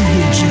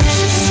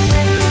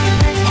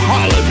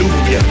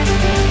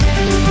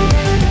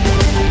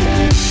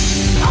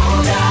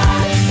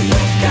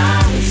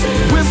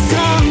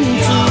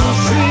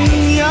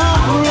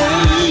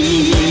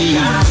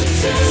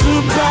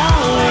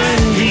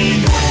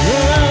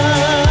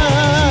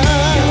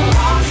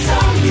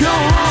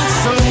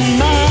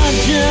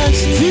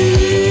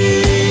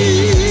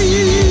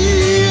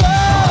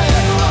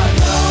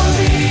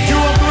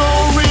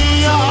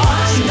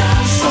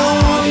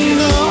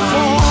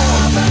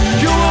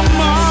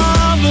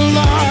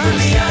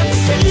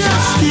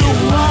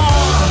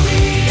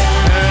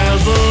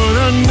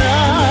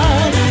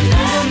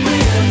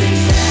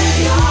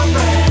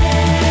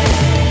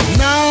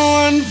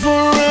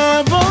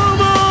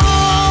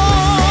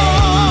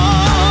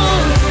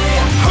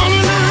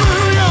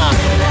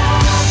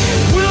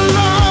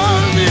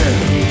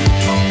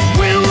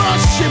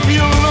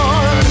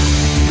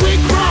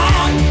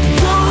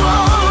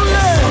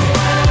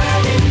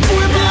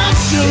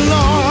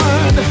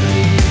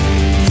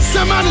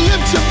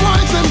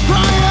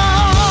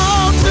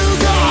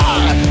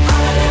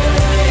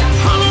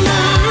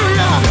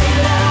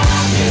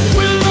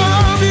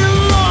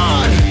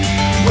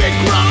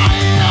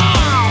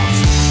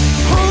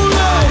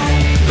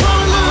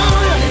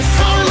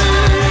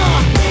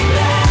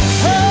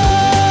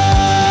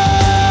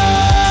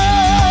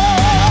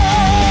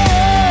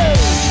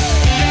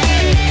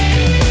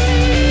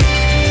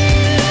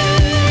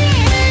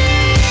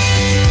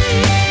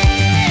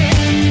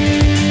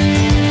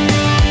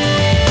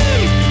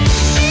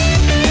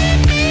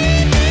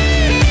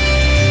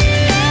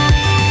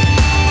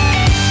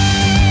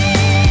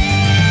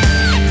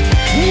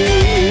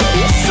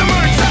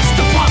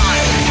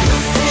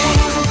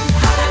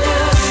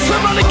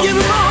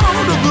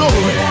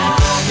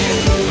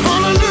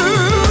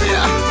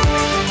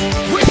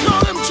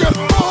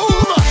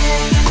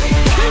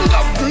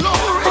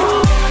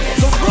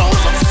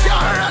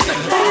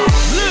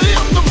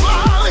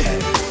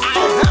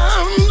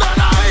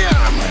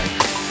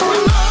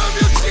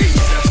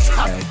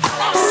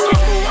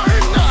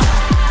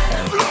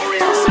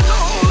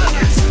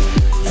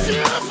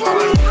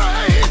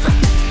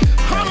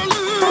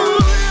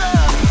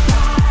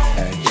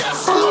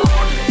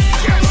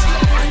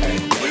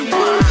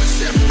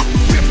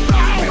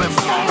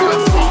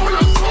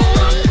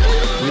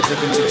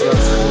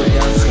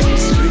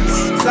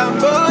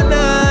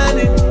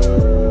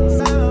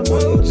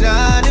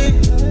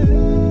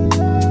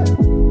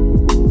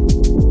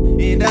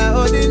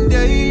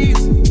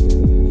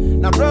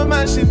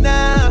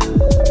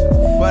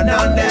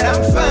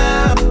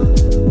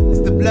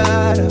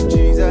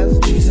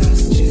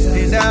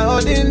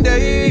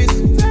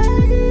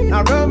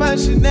 My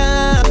romance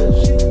now,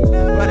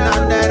 but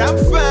now that I'm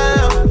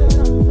found,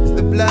 it's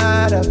the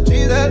blood of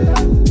Jesus.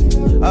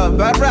 Oh,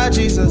 Bara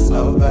Jesus,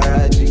 oh,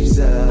 Bara Jesus.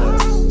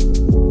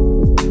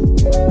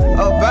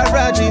 Oh,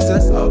 Bara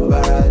Jesus, oh,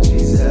 Bara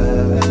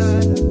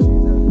Jesus.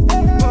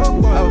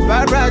 Oh,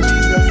 Bara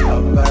Jesus,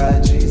 oh,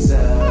 Bara Jesus.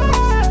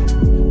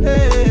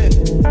 Hey,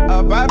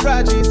 oh,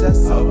 Bara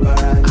Jesus, oh,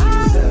 Bara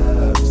Jesus.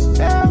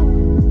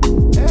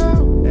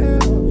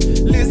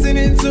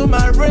 Listening to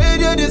my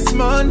radio this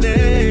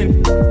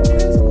morning.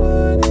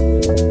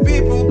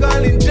 People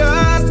calling,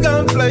 just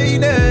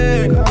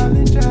complaining.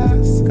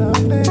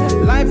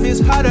 Life is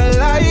harder,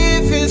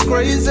 life is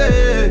crazy.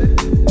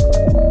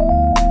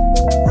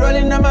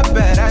 Rolling on my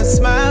bed, I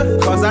smile,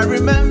 cause I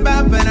remember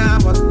when I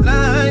was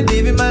blind,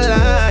 living my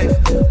life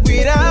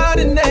without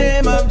the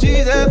name of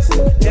Jesus.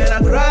 And I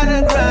cried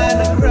and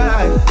cried and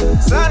cried.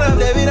 Son of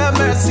David, have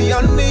mercy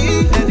on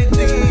me.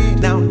 Anything.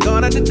 Now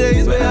gone are the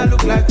days where I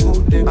look like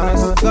food.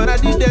 Gone are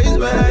the days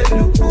when I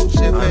look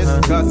bullshit.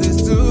 Cause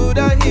it's to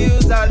the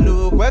hills I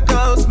look. Where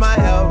comes my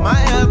help? My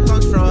help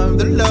comes from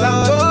the Lord.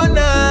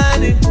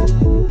 Sambonani,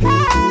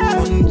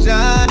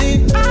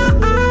 Johnny,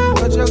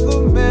 what you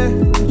good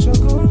man?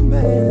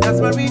 That's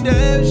my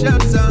redemption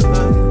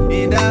song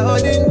in the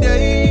olden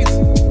days.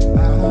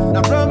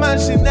 I'm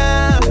romancing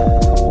now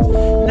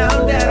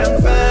that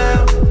I'm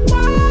found. The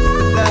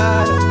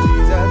blood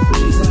of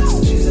Jesus.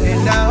 In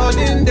the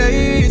olden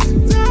days,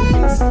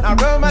 I'm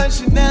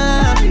romancing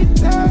now,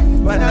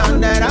 but now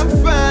that I'm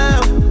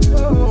found,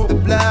 the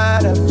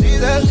blood of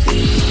Jesus.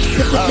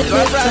 Lift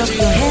up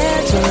your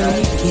head to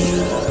the king.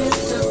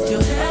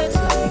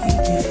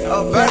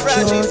 Let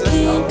your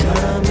king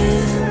come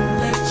in.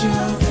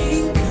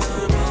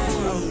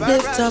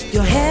 Lift up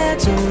your head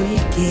to the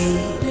king.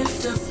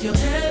 Lift up your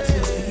head to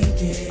the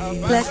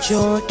king. Let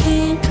your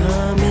king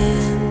come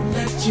in.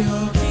 Let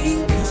your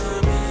king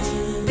come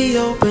in. Be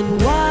open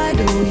wide,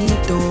 O ye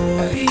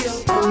doors. Be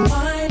open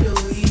wide, O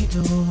ye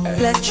doors.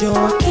 Let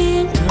your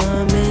king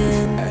come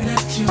in.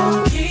 Let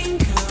your king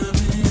come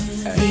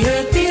in. The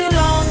earth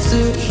belongs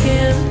to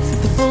him,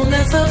 the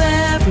fullness of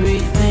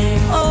everything.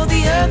 Oh,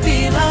 the earth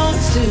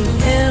belongs to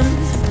him.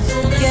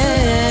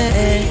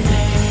 Yeah.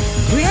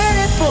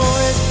 Created for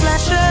his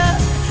pleasure.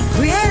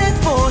 Created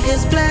for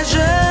his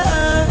pleasure.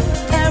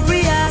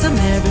 Every atom,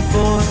 every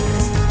force.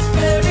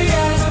 Every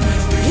atom,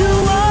 every force. You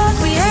are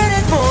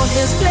created for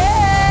his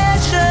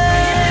pleasure.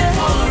 Created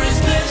for his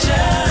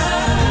pleasure.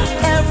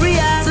 Every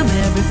atom,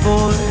 every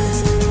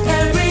force.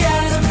 Every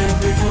atom,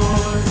 every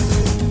force.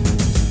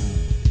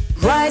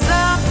 Rise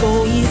up,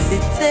 O ye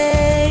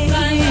city.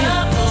 Rise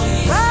up, O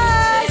ye city.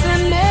 Rise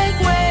and make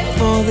way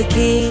for the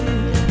king.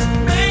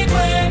 Make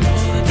way for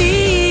the king.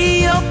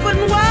 Be open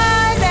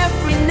wide,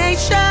 every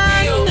nation.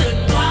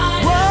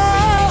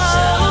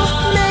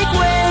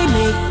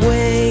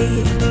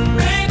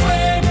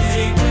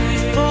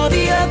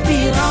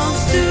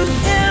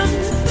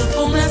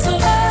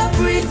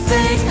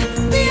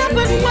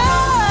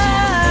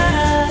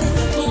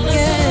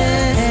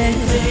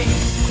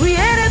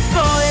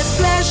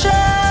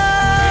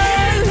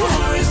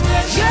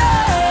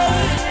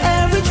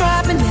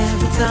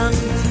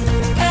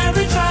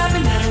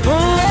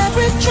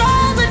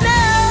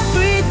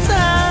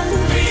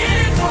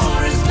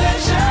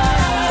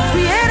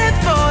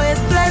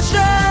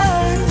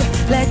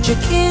 Let your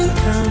king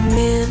come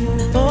in.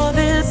 For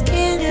this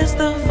king is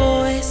the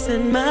voice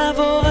in my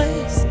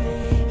voice.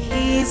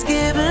 He's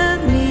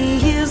given me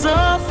his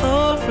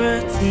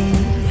authority.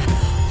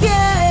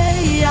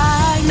 Yeah,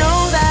 I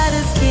know that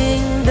his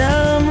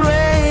kingdom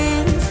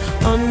reigns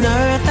on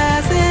earth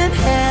as in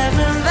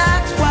heaven.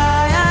 That's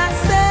why I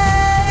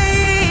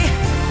say,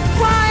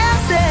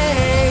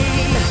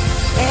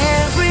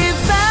 every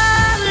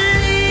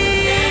valley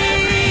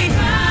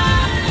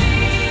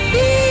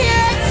be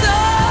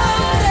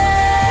exalted.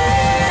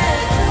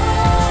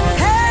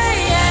 Hey,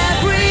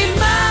 every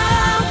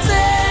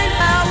mountain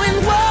bow in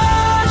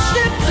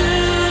worship to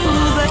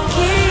the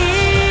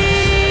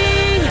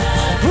King.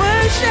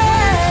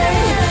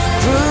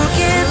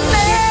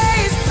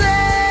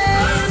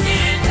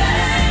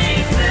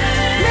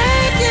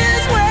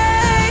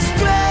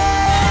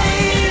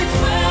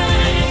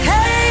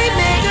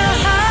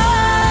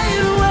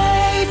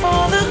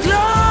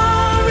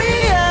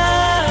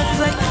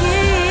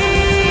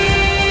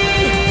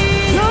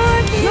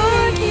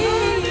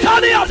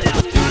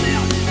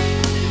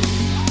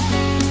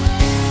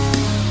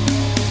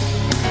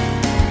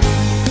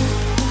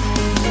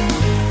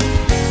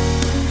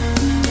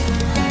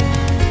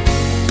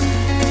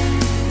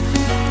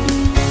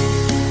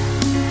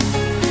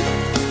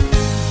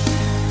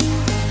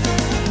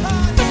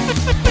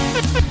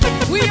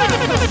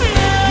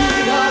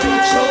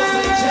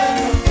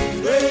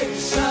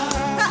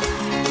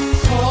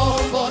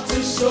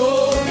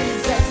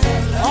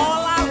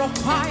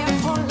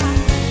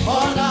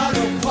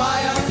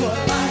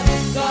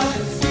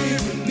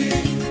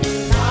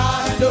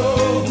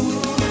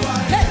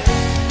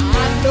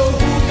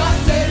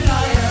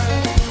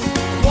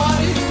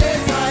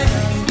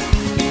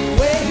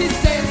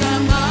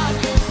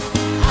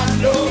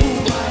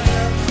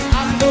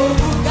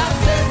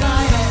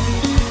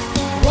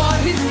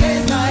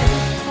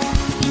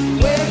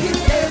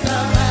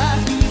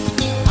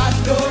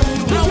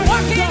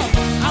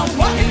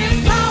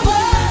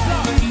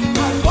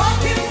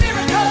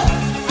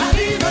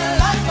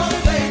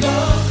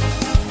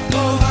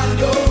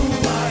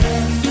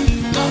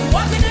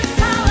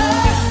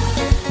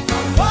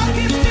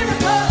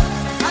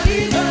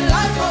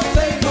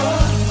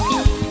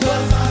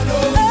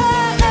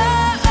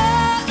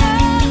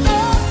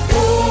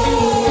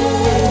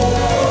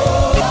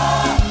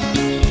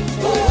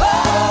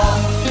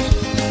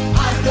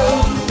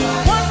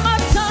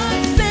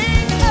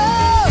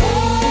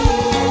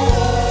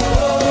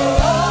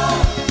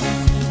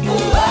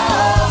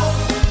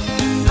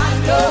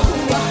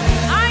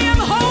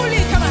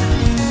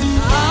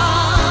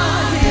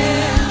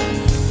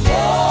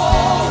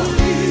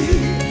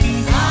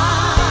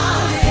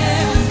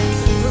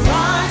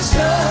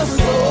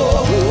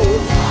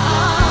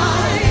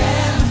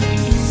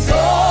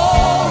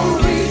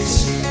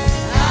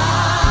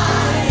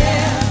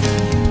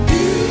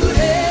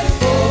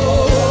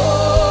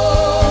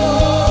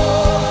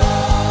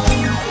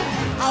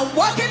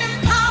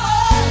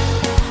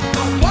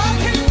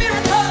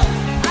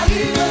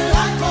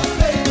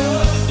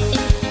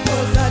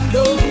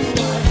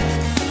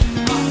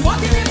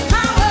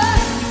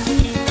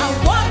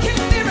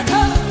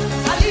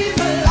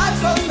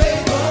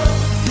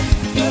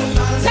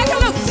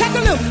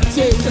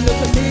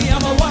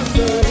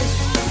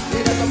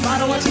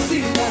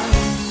 see now.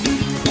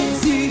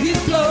 See his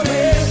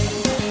glory.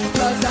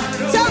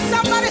 Tell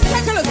somebody,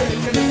 take a look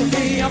at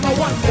me. I'm a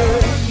wonder.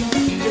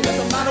 It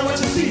doesn't matter what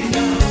you see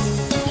now.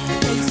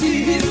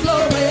 See his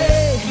glory.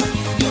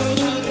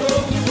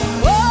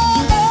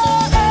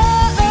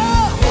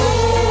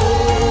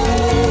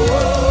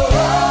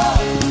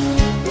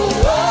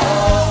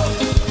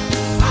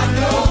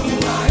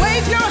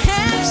 Wave your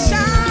hands,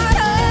 shout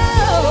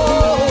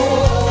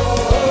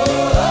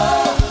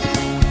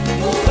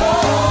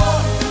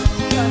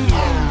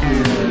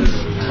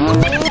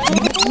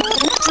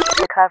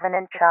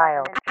Covenant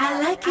child. I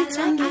like it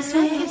when you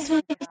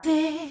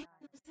say.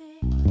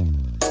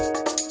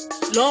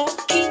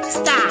 Lucky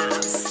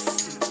Stars.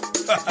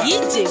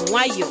 Ije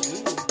Wayo.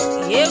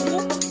 Yegu.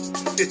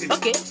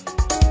 Okay.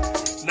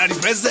 Now the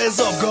presence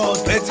of God,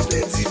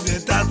 plenty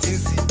better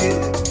things in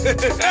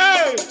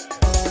there.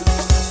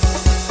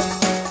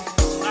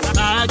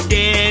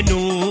 Again,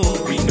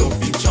 We know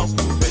we chop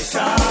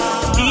better.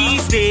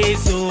 these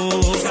days,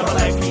 It's our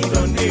life, we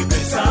don't need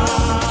better.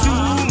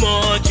 too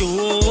much,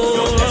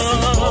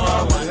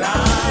 Our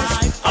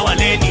life. Our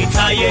lẹ́ni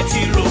táyé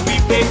ti rò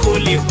wípé kò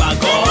lè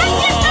pàgọ́.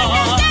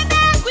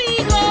 We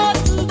go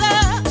to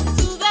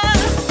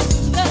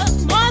the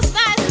most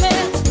high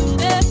place, to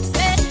the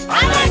say. I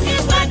like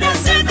it when they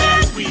say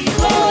that we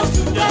go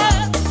to the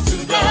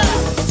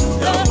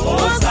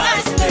most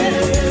high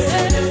place.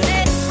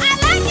 I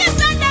like it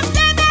when they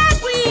say that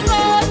we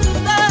go to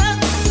the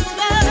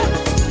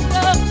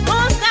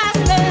most high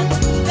place,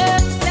 to the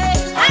say.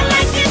 I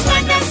like it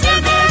when they say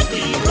that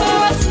we go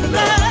to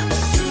the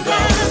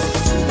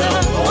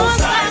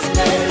most high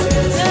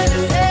place.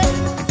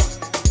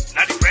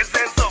 Now the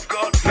presence of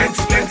God,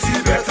 plenty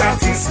better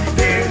things in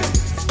there.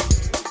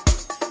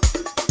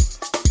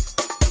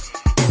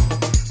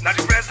 Now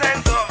the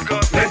presence of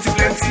God,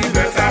 plenty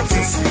better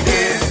things in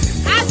there.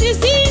 As you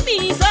see me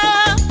so,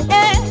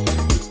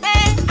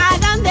 I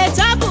done the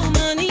trouble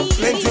money.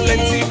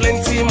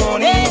 Plenty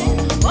money.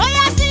 Oh,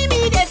 you see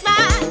me, they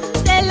smile,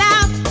 they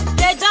laugh,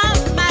 they jump,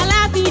 my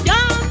life be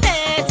done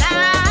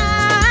better.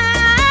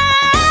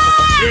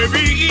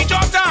 Ṣèbí ìjọ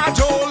tá a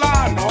jó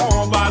lánàá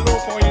ọba ló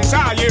fún yín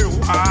sáyé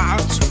wa.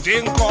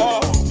 Today ńkọ́,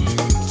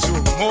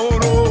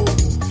 tomorrow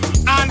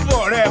and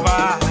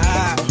forever.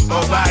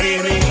 Ọba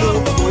rere ló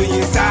fún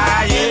yín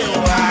sáyé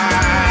wa.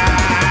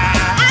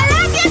 I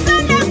like it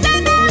when they say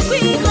that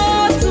we go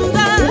to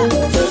the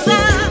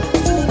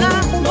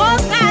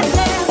most high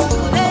place, to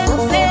the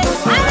say.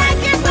 I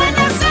like it when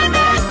they say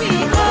that we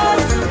go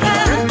to the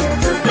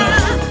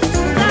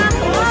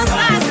most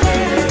high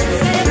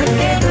place.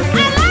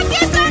 I like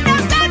it when they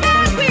say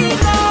that we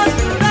go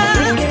to the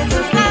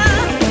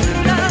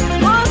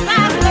most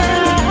high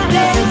place.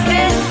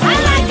 I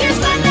like it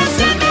when they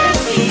say that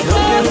we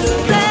go to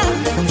the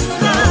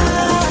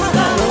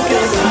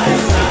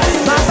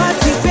Baba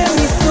ti gbé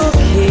mi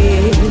sókè.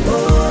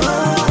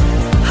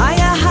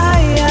 Higher,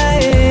 higher,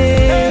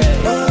 eh.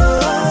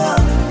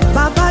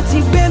 Baba ti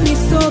gbé mi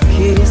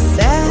sókè,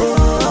 sẹ́.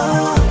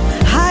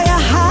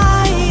 Higher,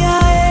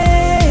 higher,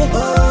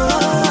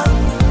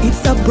 eh.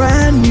 It's a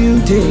brand new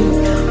day,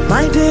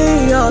 my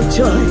day of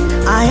joy.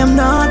 I am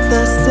not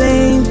the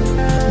same.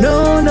 No.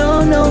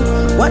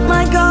 What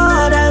my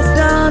God has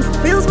done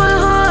fills my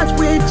heart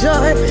with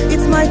joy.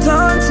 It's my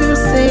turn to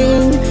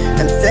sing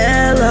and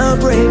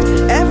celebrate.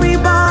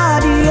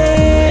 Everybody,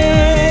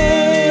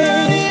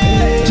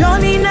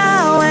 Johnny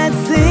now and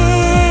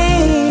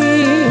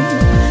sing.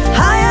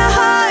 Higher,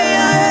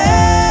 higher,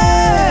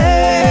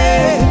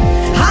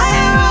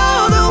 higher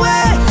all the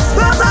way.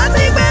 Baba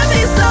ti gbé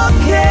mi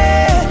sókè.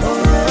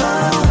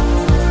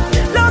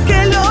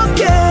 Lókè.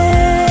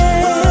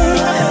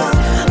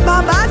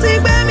 Baba ti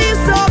gbé mi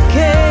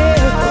sókè.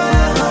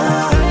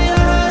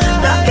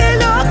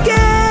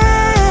 Lókè.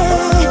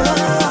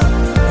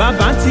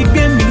 Baba ti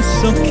gbé mi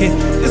sókè.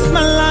 This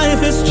my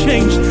life has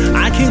changed.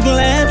 I can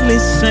gladly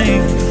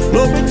sing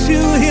glory to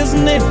His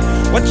name.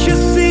 What you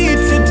see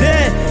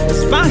today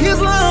is by His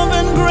love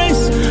and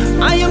grace.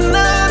 I am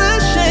not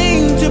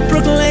ashamed to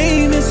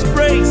proclaim His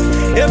praise.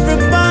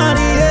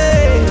 Everybody,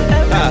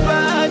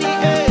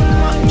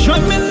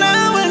 join me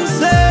now and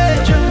say,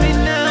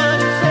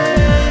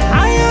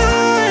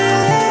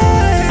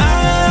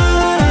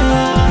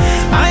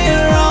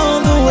 higher all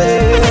the way.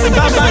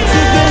 Baba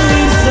ti gbé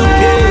mi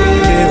sókè.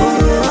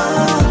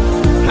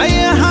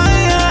 Higher,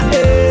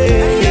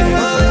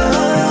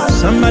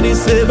 somebody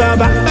say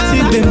Baba ti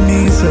gbé mi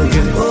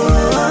sókè.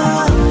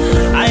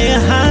 Higher,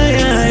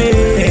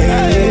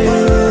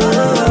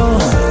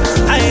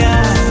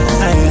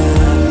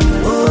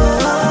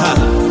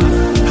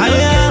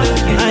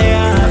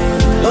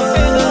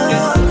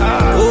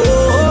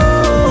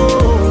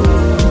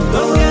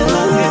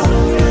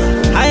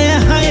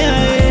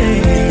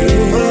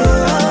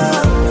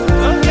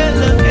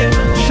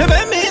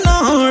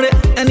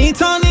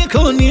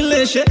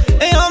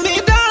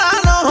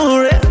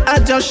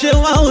 àjọṣe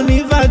wa ò ní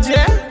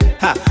bàjẹ́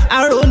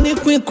àrò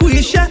nípìn kú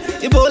iṣẹ́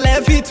ibo lẹ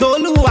fi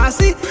tolúwa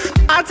sí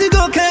àti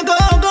gòkè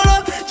gògòrò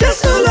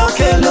Jésù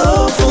lókè ló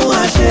fún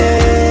wa ṣe.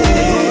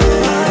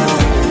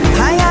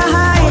 Higher,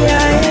 higher.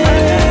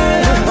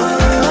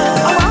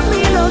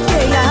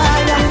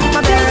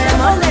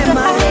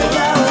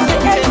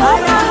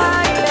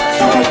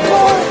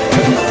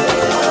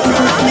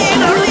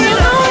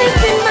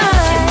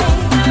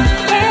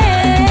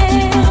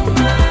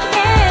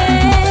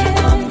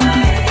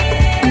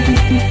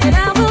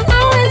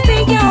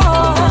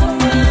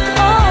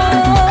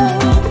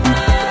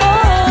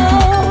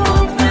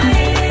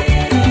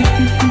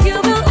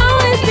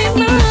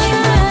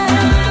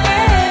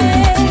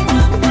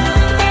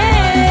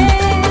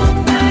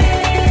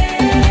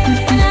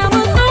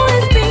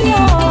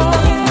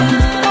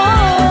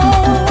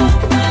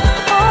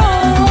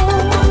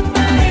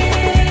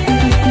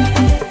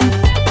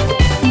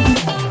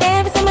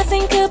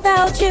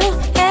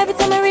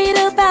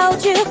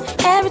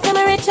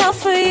 out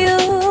for you.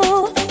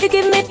 You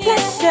give me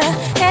pleasure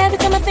every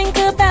time I think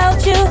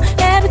about you.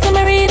 Every time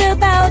I read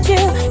about you.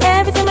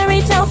 Every time I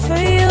reach out for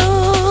you.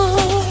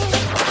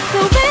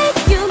 The way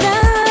you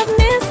love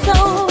me so,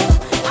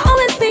 I'll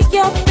always be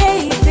your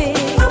baby.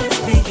 Always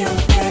be your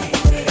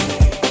baby.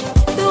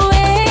 The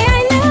way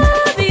I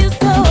love you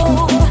so,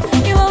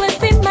 you always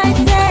be my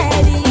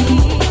daddy.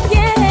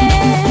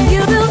 Yeah,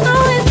 you will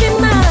always be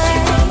mine.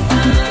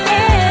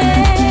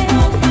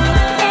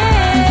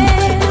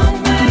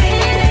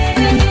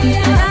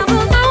 I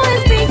will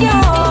always be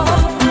yours.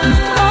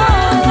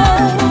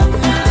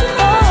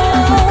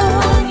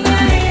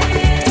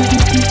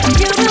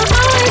 You will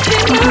always be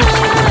mine.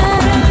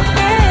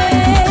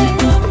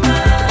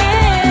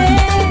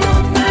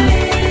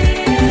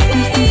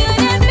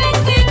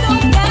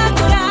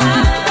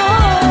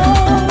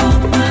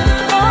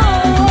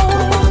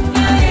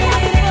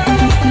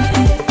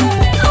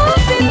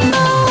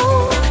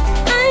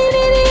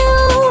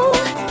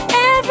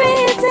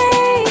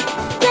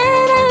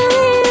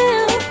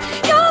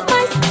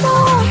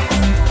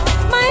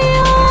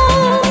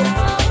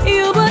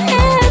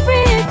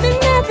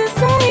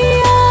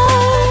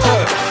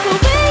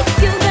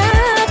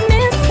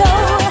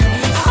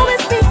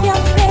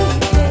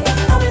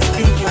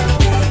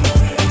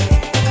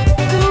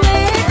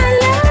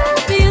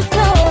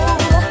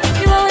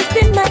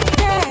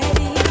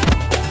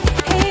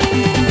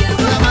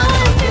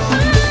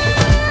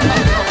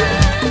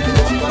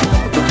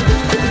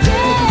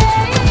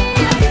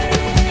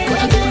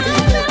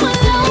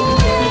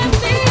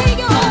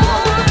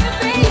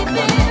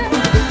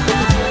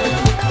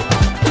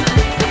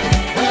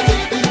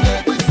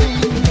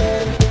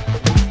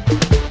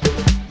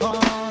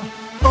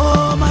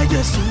 Oh my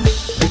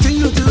Jesus, the thing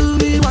you do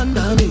me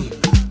wonder me.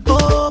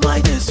 Oh my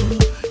Jesus,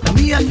 now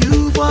me and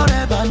you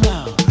forever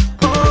now.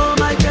 Oh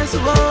my Jesus,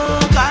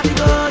 oh God, you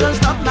go don't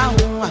stop now.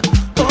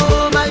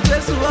 Oh my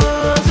Jesus,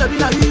 oh say me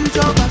now you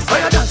joke us. Oh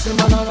you dancing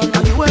man,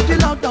 now you wait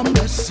till out them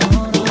bless.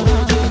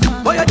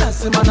 Oh you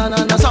dancing man,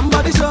 now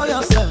somebody show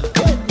yourself.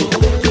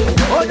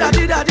 Oh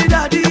daddy, daddy,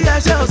 daddy, I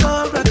shall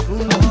so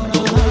grateful.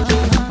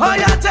 Oh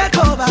yeah, take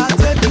over,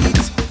 take it.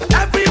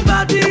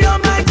 Everybody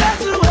on my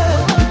Jesus way.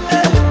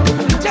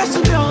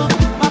 Jesus yo,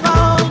 Baba,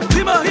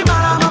 Himo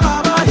Himara,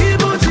 Baba,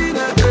 Himo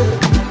Chineke.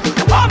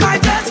 Oh my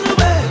Jesus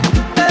way,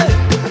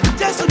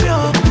 Jesus yo,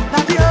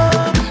 Nadio,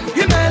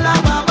 Himela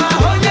Baba,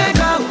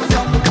 Onyeka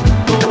Uzo.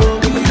 Oh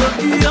yo,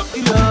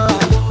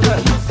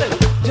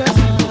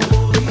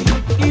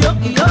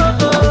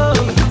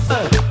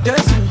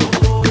 Jesus,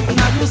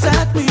 now you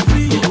set me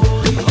free.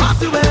 Walk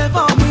the way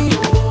for me,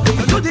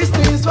 you do these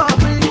things for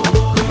free.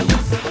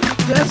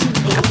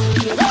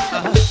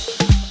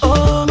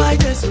 Oh my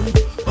Jesus,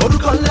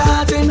 orúkọ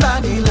ńlá tí ń bá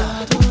ní là.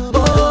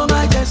 Oh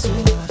my Jesus,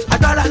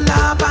 agbára ńlá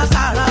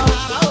pàṣàrà.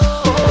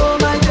 Oh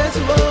my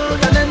Jesus, oh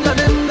your name got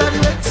it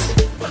wet.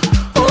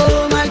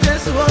 Oh my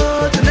Jesus,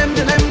 oh your name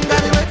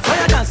got it wet.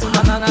 Oya dance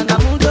manana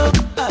mujo,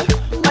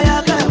 oya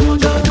kẹ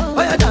mujo,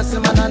 oya dance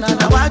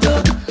manana wajo.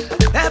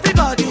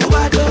 Everybody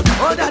wajo,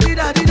 oh daddy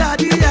daddy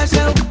daddy ẹ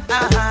ṣeun,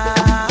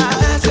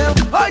 ẹ ṣeun.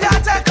 Oya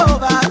take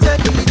over,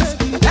 take it.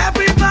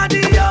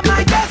 Everybody oh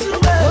my Jesus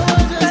way.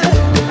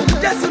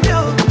 Jesus yo,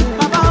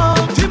 Baba,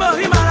 Jimo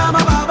Himara,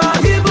 Baba,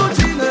 Hibu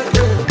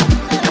Chineke.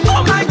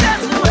 Oh my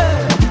Jesus way.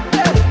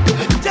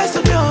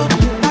 Jesus yo,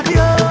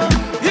 Nadio,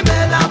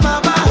 Himela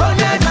Baba,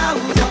 Onyeka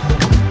Uzo.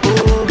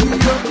 Oh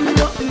yo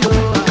yo yo,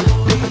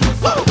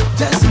 oh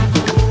Jesus,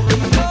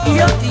 yo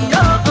yo,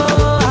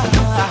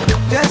 Jesus.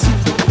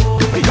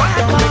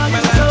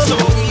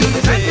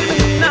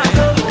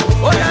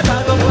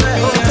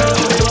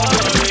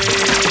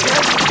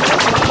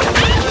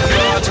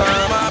 Butter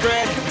my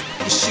bread,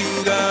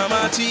 sugar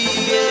my tea,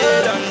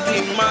 yeah. Done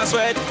clean my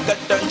sweat, got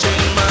done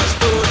change my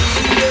story,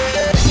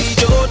 yeah.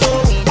 Ijoto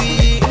umbi,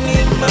 ni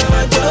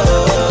mama jo.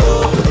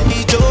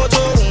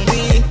 Ijoto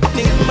umbi,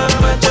 ni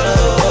mama jo.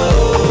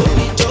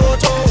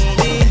 Ijoto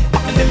umbi,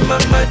 ni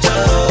mama jo.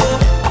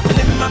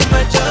 Ni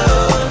mama jo.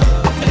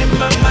 Ni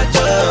mama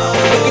jo.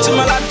 Look into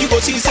my life, you go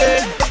see,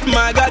 say,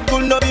 my God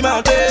could not be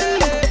mounted.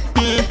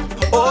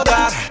 Oh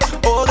God,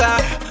 oh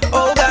God,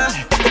 oh God,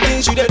 the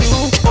things you dey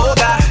do, oh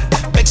God,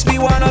 makes me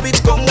wanna be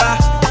conga.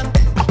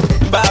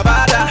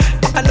 Babada,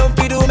 I know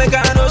fi do make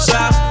I no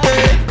shout.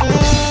 Hey,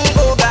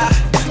 oh God,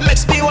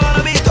 makes me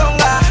wanna be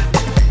conga.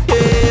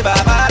 Yeah,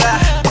 babada,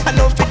 I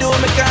know fi do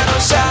make I no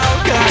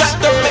shout.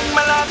 Got to make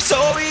my life so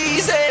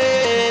easy.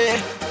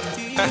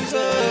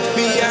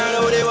 Me I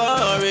know they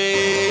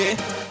worry.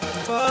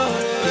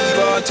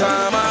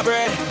 Butter my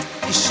bread,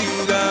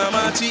 sugar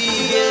my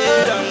tea,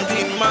 yeah. Done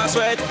clean my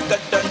sweat, got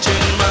done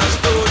change my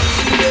story,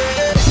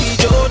 yeah.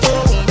 Ijoto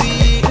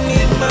umbi, ni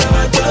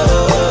mama jo.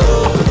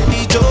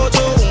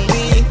 Ijoto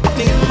umbi,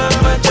 ni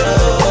mama jo.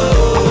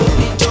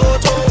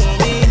 Ijoto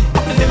umbi,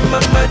 ni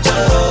mama jo.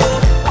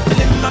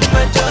 Ni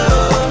mama jo.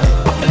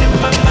 Ni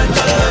mama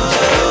jo.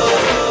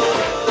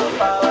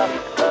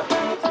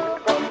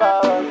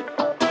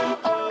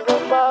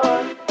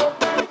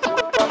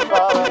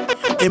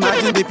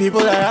 Imagine the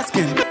people are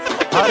asking,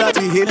 harder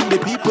to healing the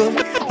people.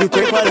 You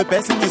pray for the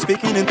person you're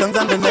speaking in tongues,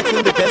 and the next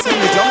thing the person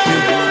is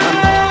jumping.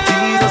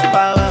 Jesus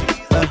power,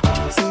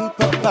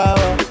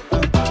 superpower.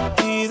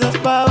 Jesus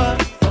power,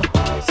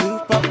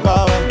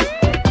 superpower.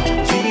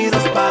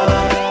 Jesus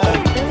power,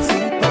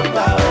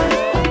 superpower.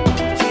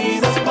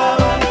 Jesus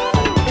power,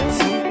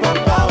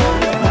 superpower.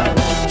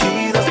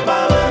 Jesus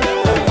power,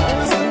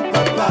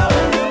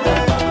 superpower.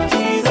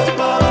 Jesus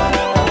power,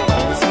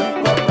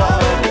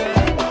 superpower.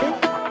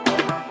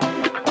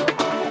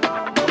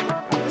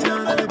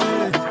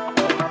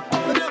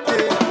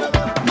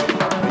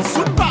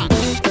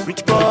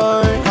 Rich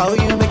boy, how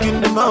you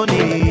making the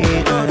money?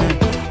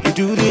 You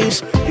do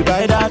this, you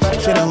buy that,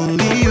 shit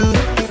only you.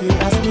 If you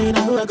ask me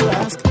now, I go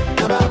ask.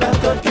 About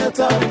that God can't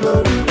tell the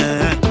glory.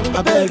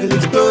 I beg you,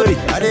 live story.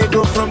 I dey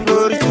go from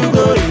glory to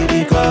glory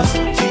because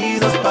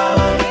Jesus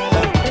power,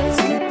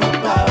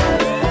 superpower.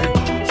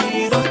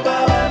 Jesus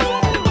power,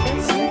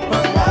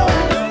 superpower.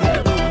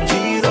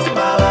 Jesus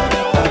power,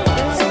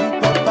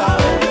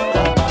 superpower.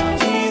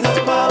 Jesus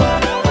power,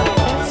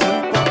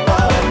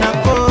 superpower.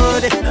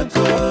 Nakode,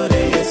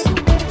 yes.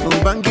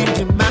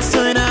 Ubangiji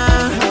masona.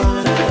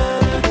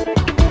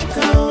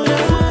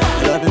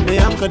 Loving me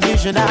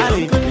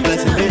unconditionally,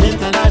 blessing me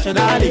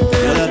internationally.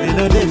 Your loving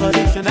no day for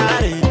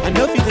dictionary. I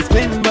know if you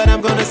explain, but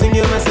I'm gonna sing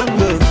you my song.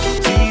 Go.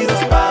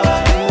 Jesus power,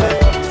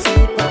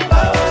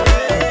 superpower.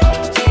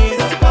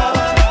 Jesus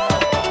power,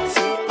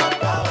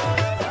 superpower.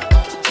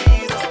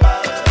 Jesus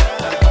power,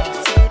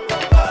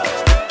 superpower.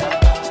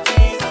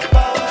 Jesus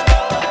power,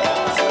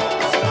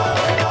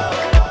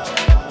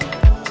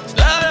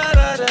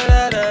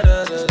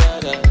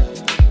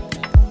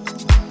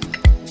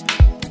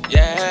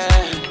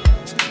 Yeah.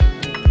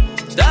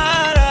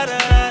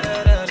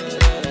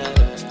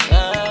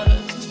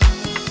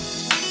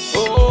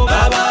 Oh,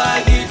 Baba,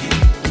 I give you.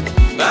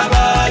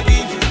 Baba, I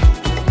give you.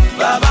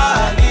 Baba,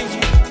 I give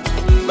you.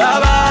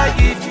 Baba, I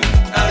give you.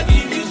 I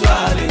give you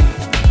Swale.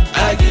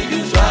 I give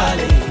you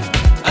Swale.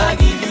 I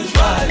give you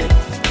Swale.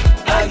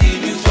 I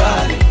give you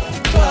Swale.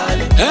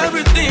 Swale.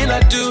 Everything I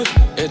do,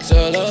 it's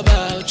all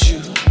about you.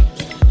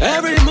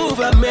 Every move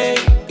I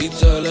make,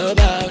 it's all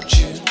about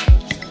you.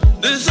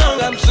 The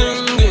song I'm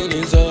singing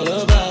is all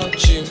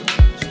about you.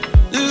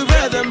 The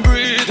breath I'm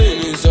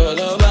breathing is all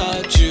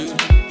about you.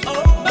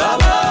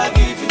 Baba, I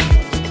give you.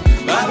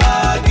 Baba,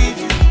 I give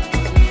you.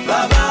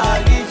 Baba,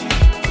 I give you.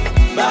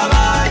 Baba,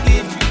 I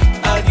give you.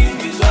 I give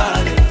you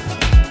Swale.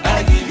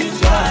 I give you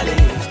Swale.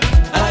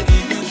 I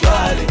give you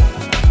Swale.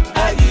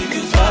 I give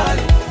you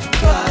Swale.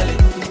 Swale.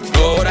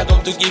 Lord, I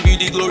come to give you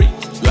the glory.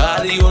 You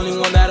are the only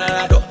one that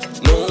I adore.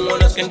 No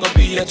one else can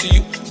compare to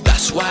you.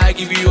 That's why I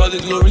give you all the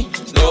glory.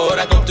 Lord,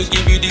 I come to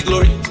give you the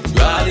glory.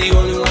 You are the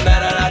only one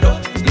that I adore.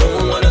 No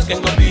one else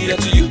can compare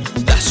to you.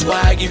 That's why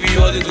I give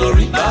you all the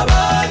glory. Baba,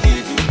 I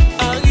give you.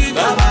 I give you.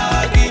 Baba,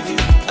 I give you.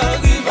 I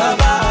give you.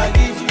 Baba, I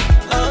give you.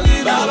 I give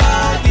you. Baba,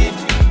 I give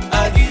you.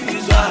 I give you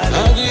Swale.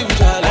 I give you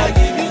Swale. I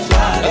give you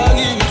Swale. I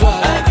give you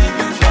Swale. I give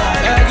you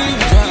Swale. I give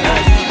you Swale.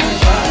 I give you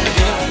Swale. I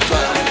give you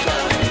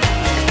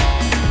Swale.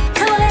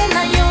 Come on,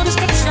 now your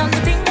description. The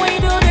thing we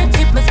do that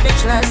keep me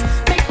speechless.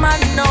 Make man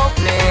no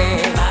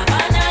play. Baba,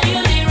 now you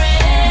the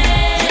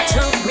rain. You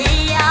took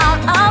me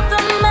out of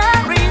the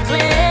merry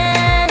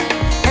clay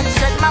and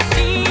set my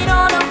feet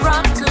on a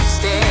rock to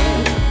stay.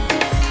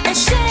 And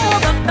share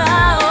the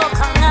bow.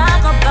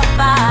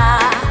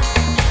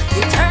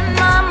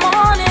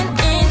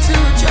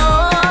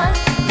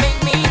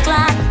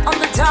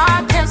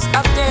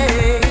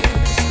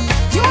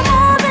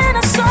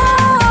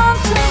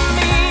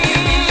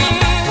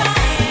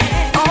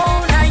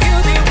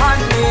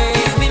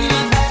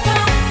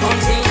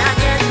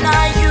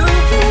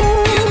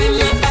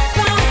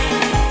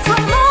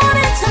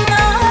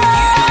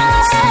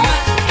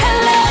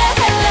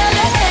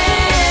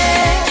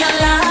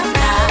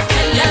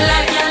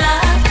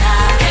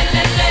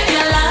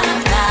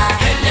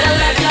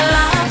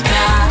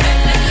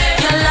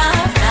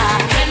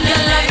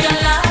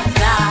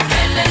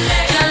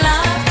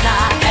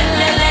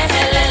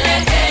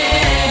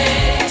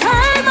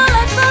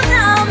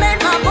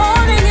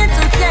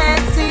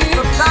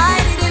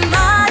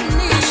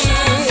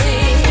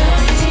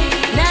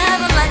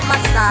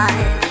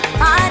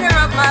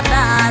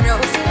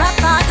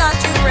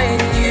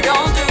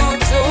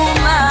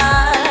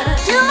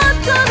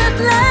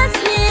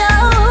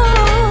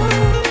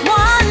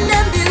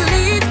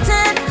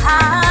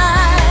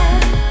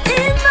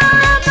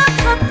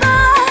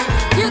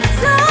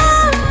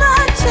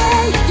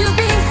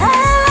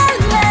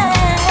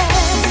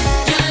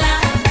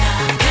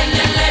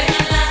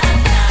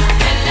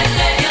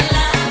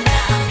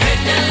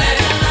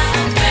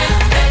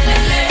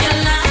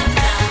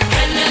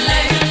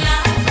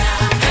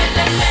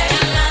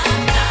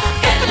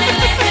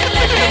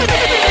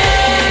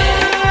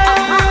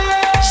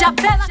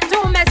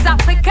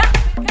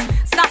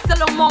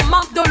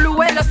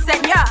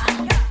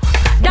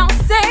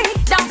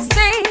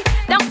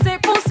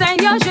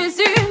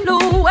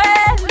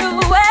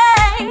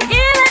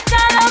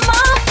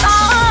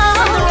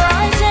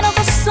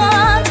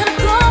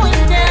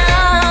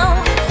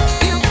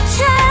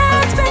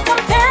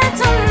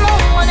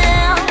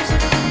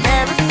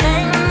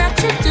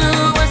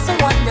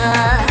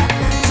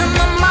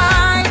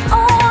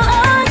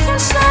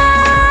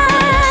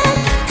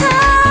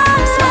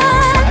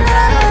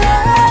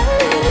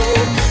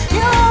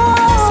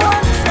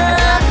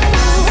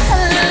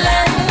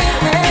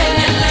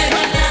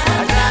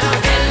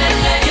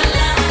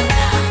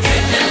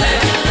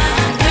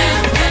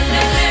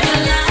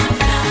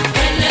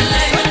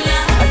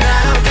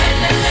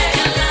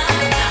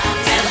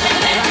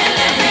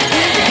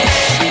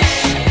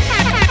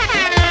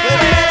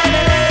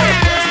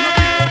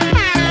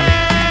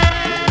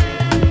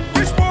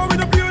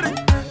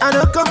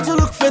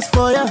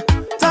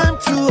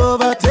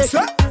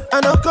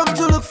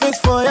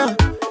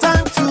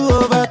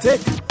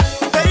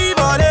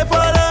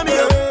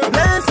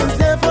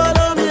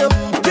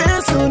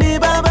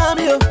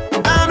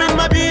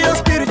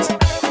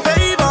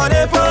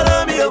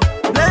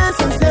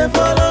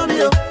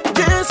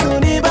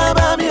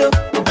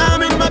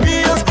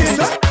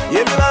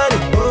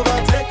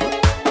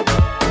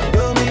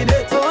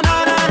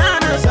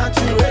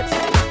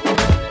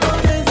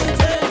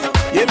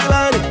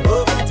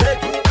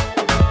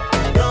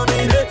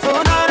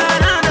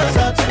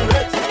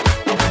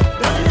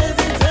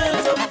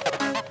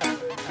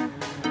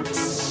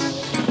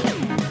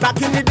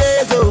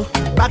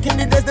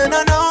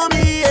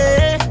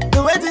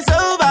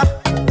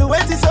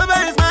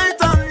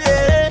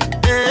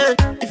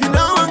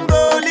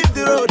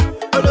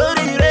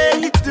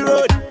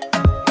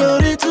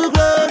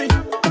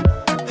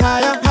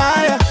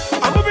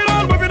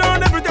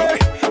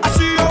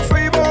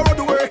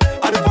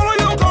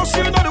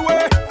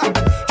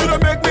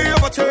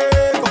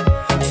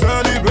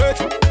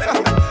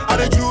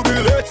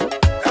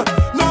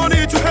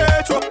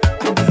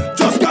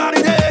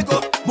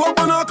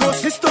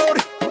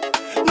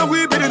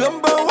 Be the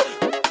number one.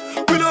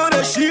 We know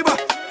the Sheba.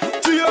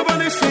 To your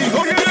body, see.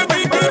 Oh, yeah,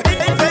 baby.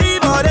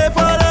 Favor, they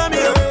follow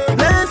me.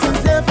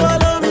 Blessings, they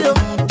follow me.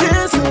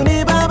 Jesus,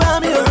 ni baba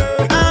me.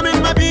 I'm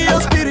in my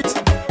pure spirit.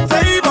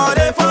 Favor,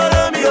 they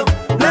follow me.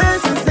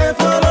 Blessings, they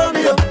follow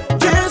me.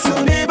 Jesus,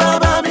 ni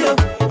baba me.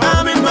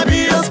 I'm in my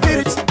pure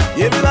spirit.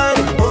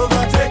 Everybody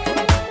overtake,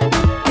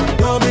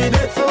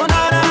 dominate. Oh,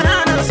 na na na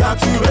na,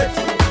 saturate.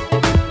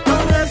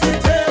 Don't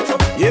hesitate.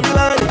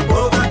 Everybody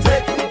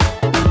overtake,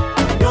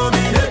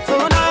 dominate.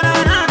 Oh, na na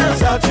na na,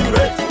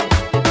 saturate.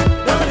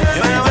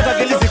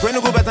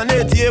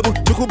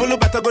 Chukubulu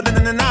better go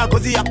than now,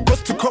 cause he up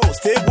coast to coast.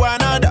 Stay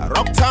Guanada,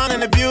 Rocktown in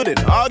the building,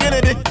 all get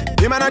it.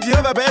 The man at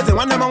Jehovah Bezin,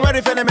 one of my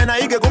very phenomenal,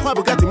 I get go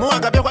Bugatti,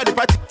 Muanga, the party,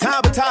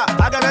 Tabata,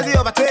 I got a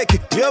overtake,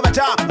 Jehovah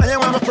Job, I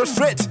am a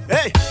prostrate.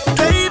 Hey,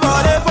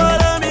 favor, they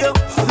follow me,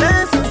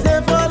 blessings,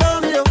 they follow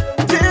me,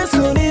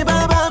 Jesus, ni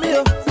baba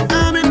me,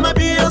 I'm in my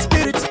pure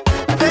spirit.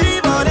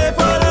 Favor, they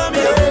follow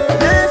me,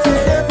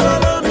 blessings, they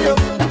follow me,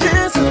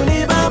 Jesus,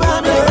 ni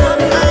baba me,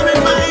 I'm in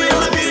my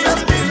pure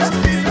spirit.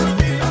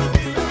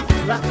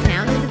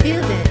 Rocktown in the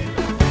building.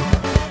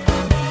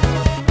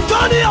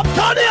 Turn it up,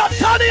 turn it up,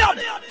 turn it up.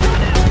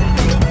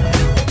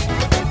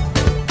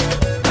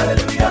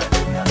 Hallelujah.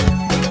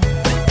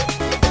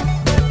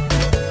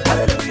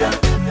 Hallelujah.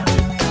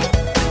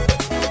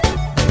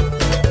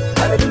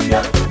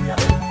 Hallelujah.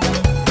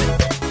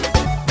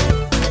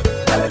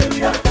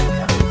 Hallelujah.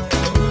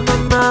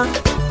 Mama,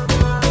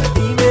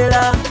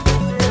 Imela.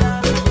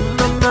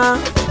 Mama,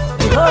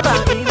 Jehovah,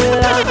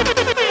 Imela.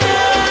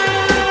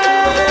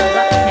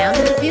 Rocktown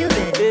in the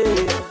building.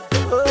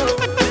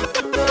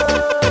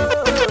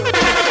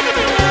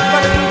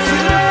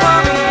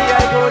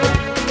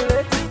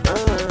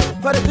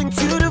 For the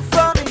things you do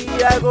for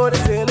me, I go to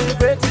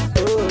celebrate.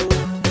 Oh,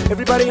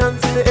 everybody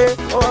hands in the air.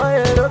 Oh,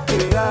 yeah,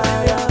 okay,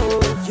 yeah,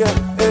 oh, yeah.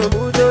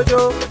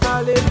 Mujojo,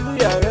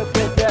 hallelujah,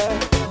 repeat that.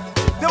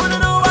 They wanna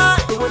know why,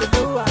 they wanna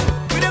know why.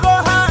 We dey go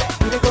high,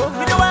 we dey go high.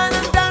 We dey wine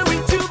and dine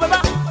with you,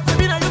 Baba.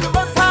 Maybe now you can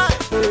bust high.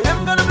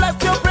 I'm gonna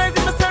blast your praise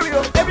in my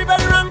stereo.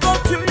 Everybody run, go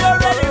to your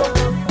radio.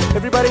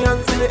 Everybody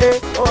hands in the air.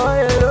 Oh,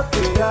 yeah,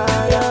 okay,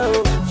 yeah,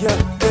 oh, yeah.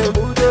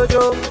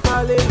 Mujojo,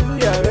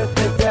 hallelujah,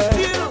 repeat that.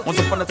 Once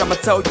upon a time I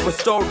told you a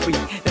story.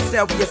 They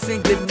said we are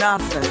singing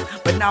nonsense,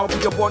 but now we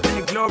are walking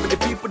in glory. The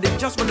people they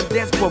just want to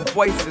dance with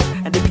voices,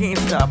 and they can't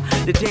stop.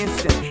 They're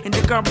dancing in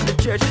the car in the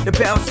church, they're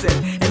bouncing,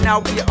 and now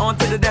we are on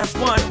to the dance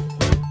one.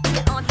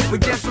 We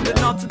dance from the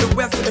north to the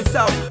west to the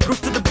south.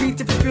 Groove to the beat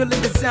if you're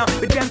feeling the sound.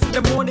 We dance in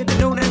the morning, the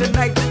noon, and the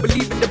night.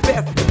 Believe in the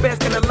best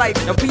kind of life.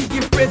 Now we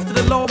give praise to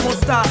the Lord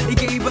Most High. He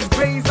gave us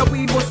grace, now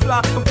we must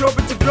fly. From glory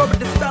to glory,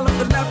 the style of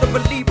the life of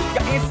belief.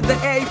 Your hands in the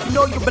air if you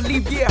know you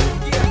believe, yeah.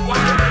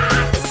 Wow.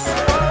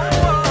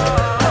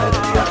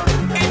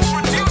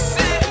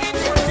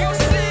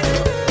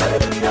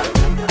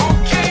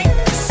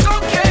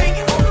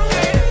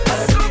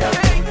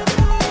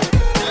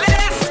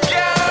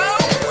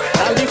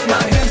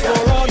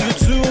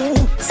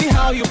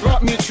 You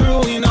brought me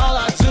through in all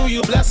I do,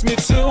 you bless me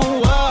too. All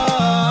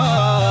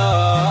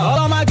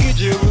my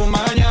giji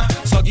rumanya,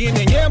 so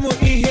gini nyemu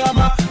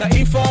ihiyama, na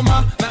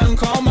informa, na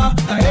nkoma,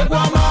 na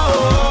egwama.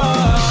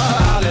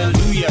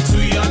 Hallelujah to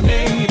your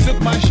name, you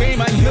took my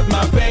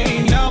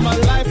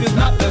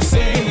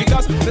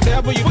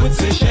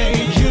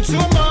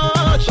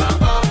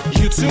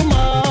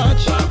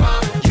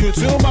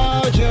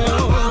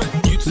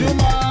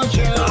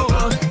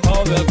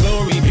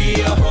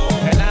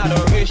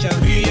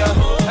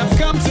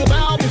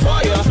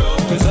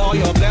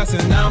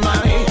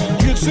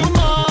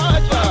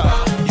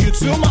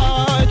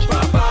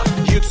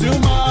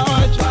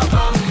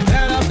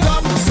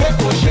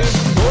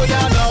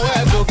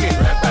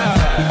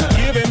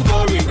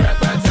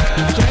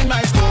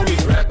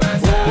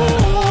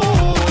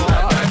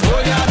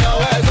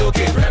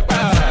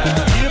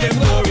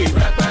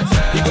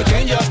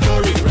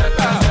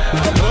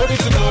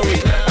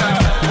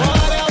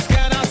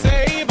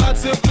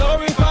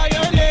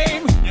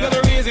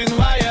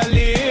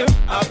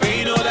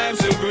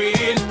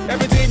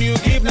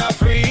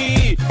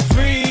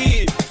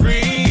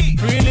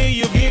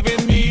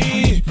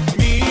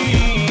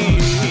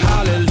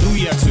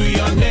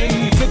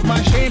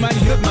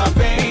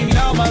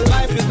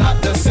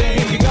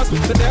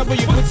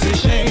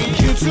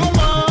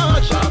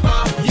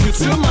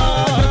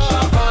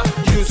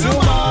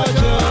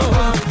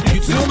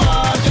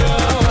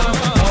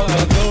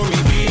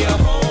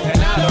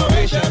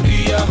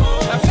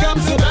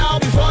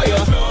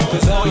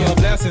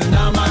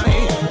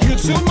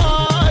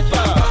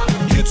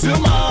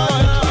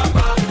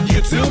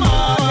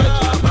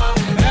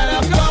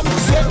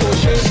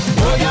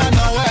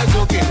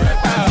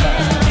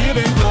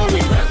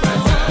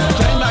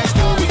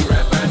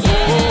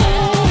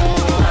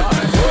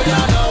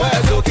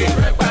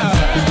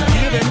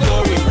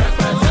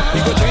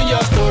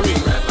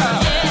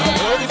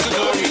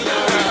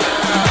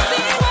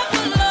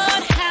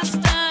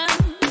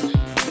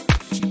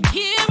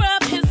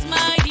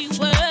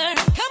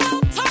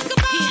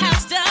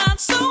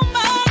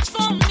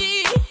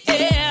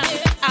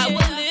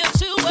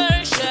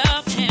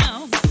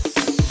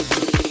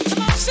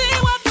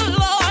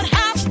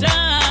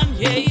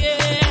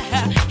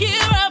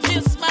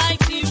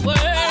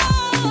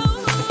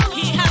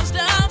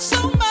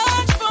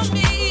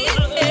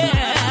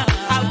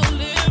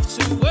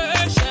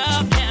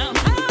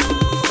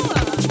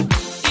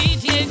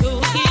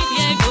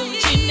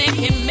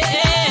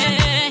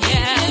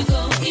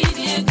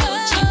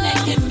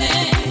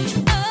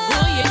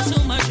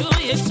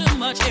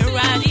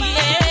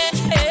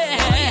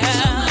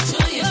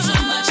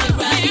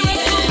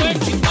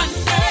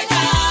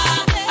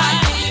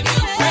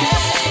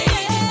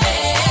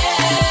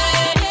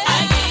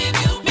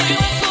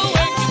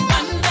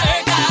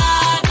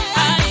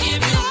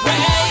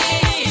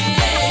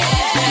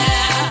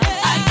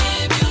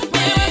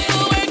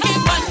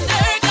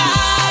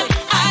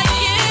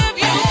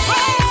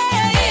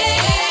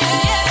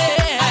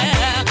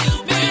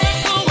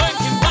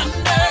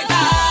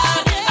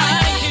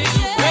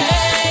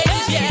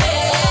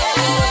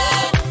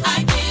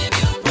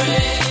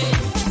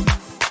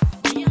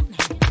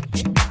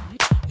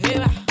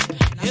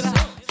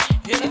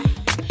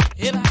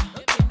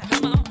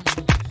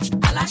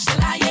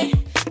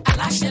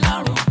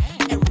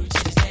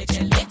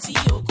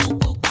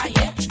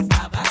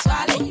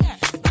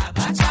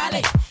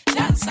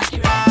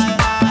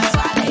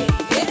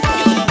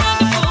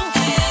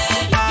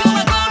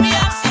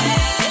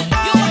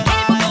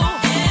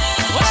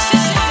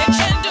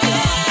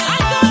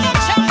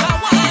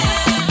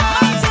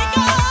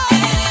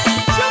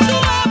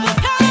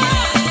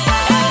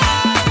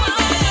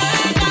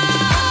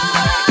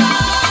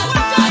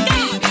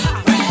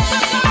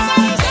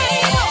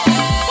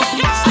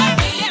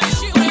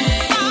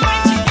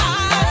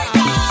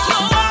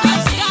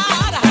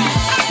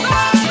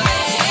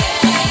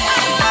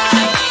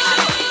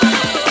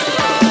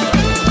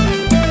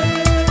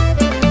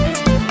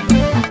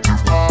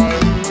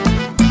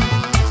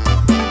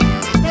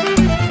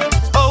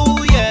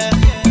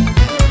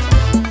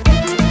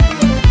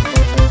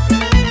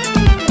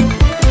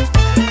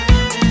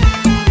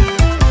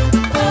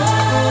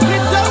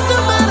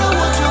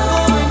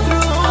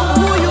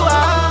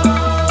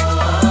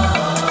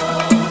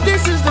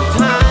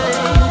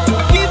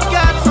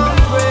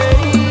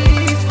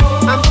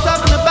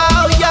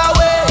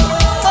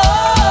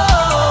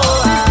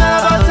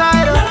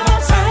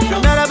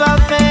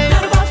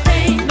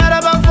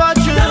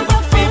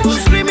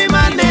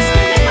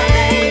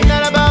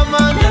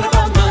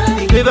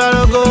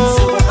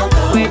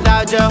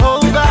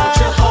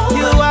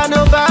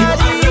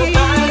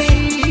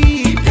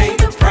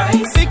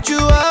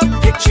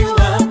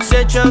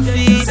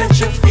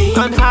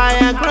on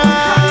higher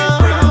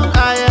ground,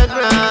 higher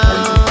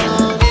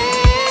ground.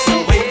 So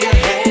wave your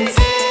hands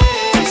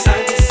from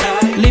side to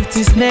side. Lift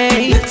his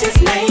name. Lift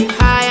his name.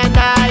 Higher and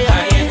higher,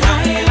 High and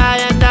higher.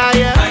 higher and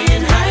higher, High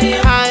and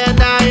higher. higher and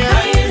higher,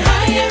 High and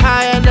higher.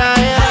 higher and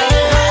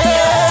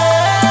higher.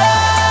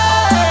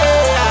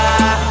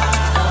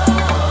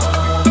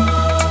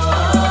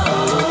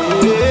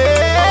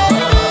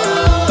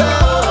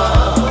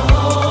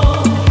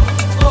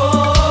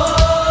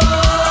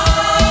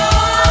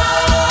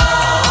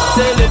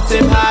 Say lift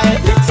him higher,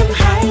 Lift him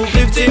high.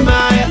 lift him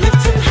higher,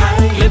 Lift him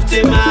high. lift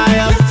him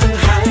higher, Lift him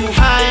high.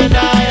 higher and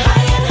higher,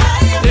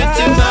 lift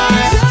him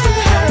higher,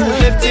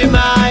 lift him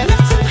higher,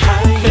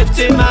 lift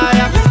him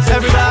higher.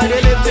 Everybody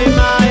lift him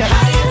higher,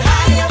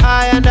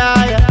 higher and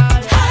higher,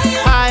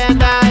 higher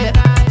and higher.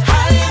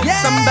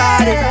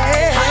 Somebody,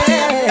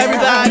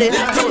 everybody.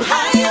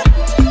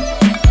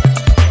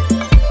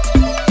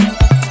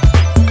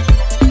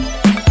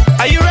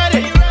 Are you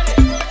ready?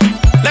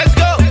 Let's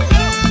go.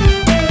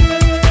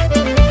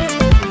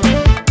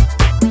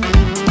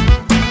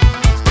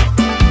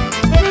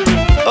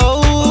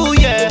 Oh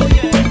yeah.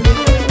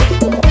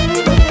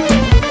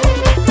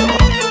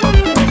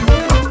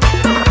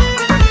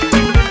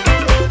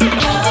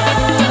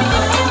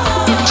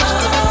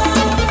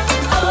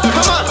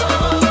 Come on.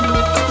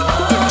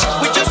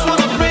 We just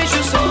wanna praise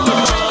you so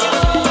much.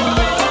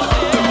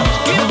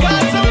 Give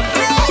God some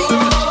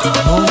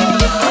praise.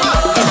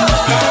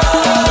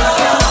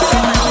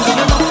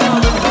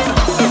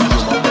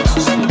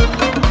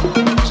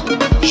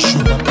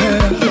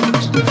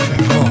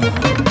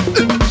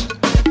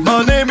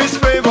 My name is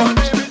Favor.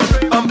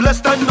 I'm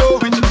blessed, I know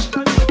it.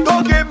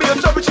 Don't give me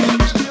authority.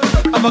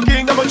 I'm a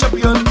king, I'm a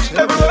champion.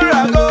 Everywhere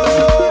I go,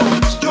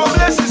 your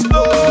blessings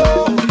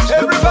flow.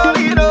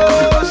 Everybody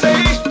knows,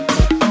 say,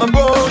 I'm a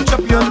born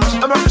champion.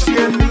 I'm a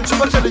Christian,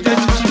 super intelligent.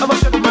 I'm a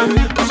superman.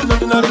 I'm so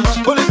ordinary.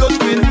 Holy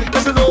Ghost win.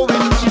 That's a know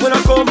it. When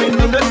I come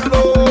in, let's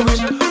flow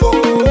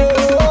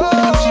it.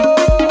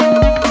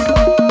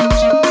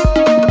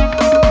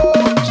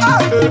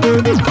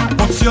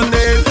 What's your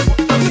name?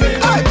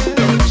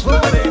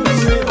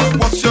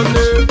 What's your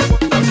name?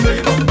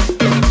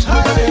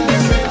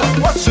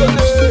 What's your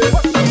name?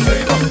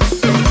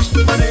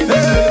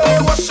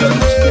 Hey, what's your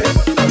name?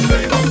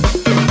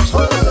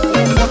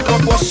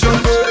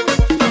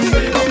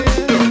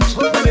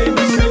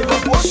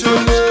 What's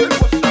your name?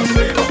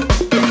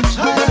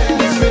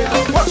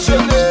 What's your name? What's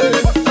your name?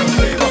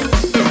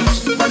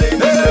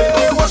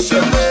 Hey, what's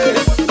your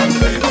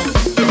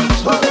name?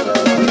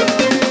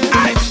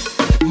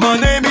 My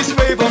name is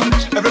Favor.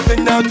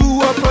 Everything I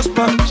do, I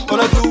prosper.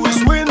 All I do is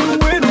win,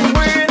 win,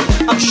 win.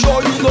 I'm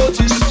sure you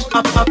notice.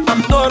 I'm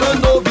not a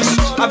novice.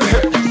 I've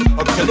heard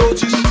of the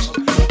notice.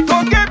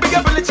 Don't get big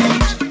ability.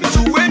 It's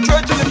a way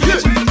try to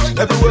live it.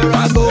 Everywhere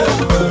I go,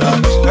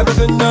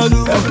 everything I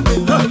do,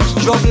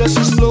 your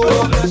blessings flow.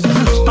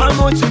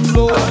 Anointing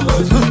flow.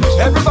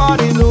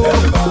 Everybody know.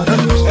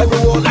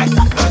 Everyone like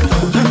that.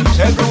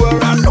 Everywhere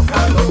I look.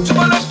 To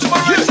my left, to my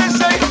right,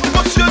 say,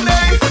 what's your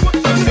name?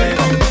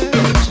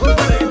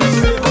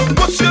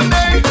 What's your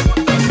name?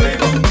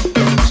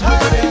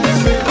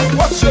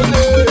 What's your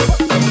name?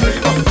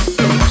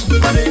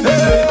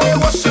 Hey,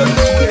 what's your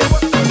name?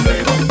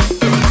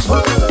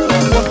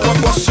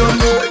 What's your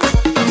name?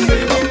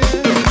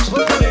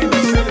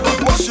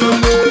 What's your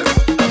name?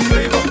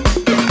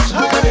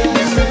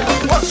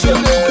 What's your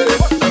name?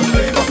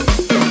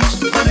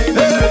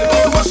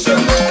 Hey, what's your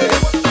name?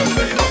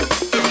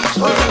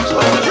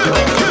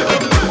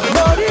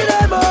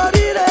 Morire,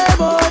 morire,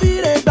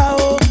 morire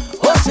bao,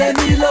 ó ṣe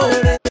mí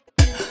lóore.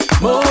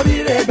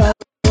 Morire bao,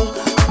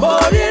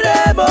 morire,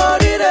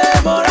 morire,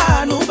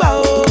 moranu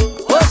bao,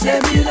 ó ṣe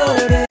mí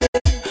lóore.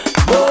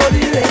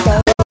 Morire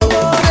bao,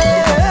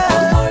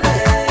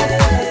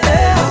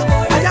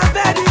 I am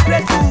very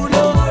grateful,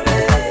 oh.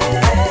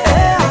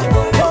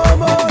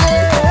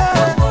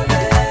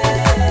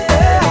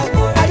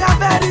 I am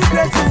very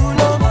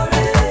grateful, oh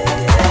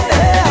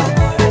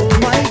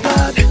my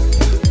God.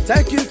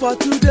 Thank you for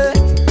today.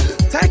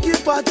 Thank you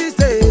for this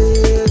day.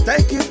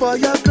 Thank you for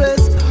your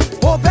grace.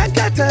 Oh,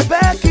 Bekete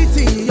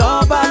Bekiti,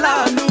 Ọba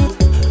Lanu.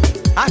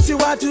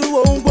 Aṣíwájú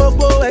ohun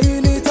gbogbo,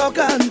 ẹ̀yin ni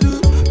tọ́ka ń dù.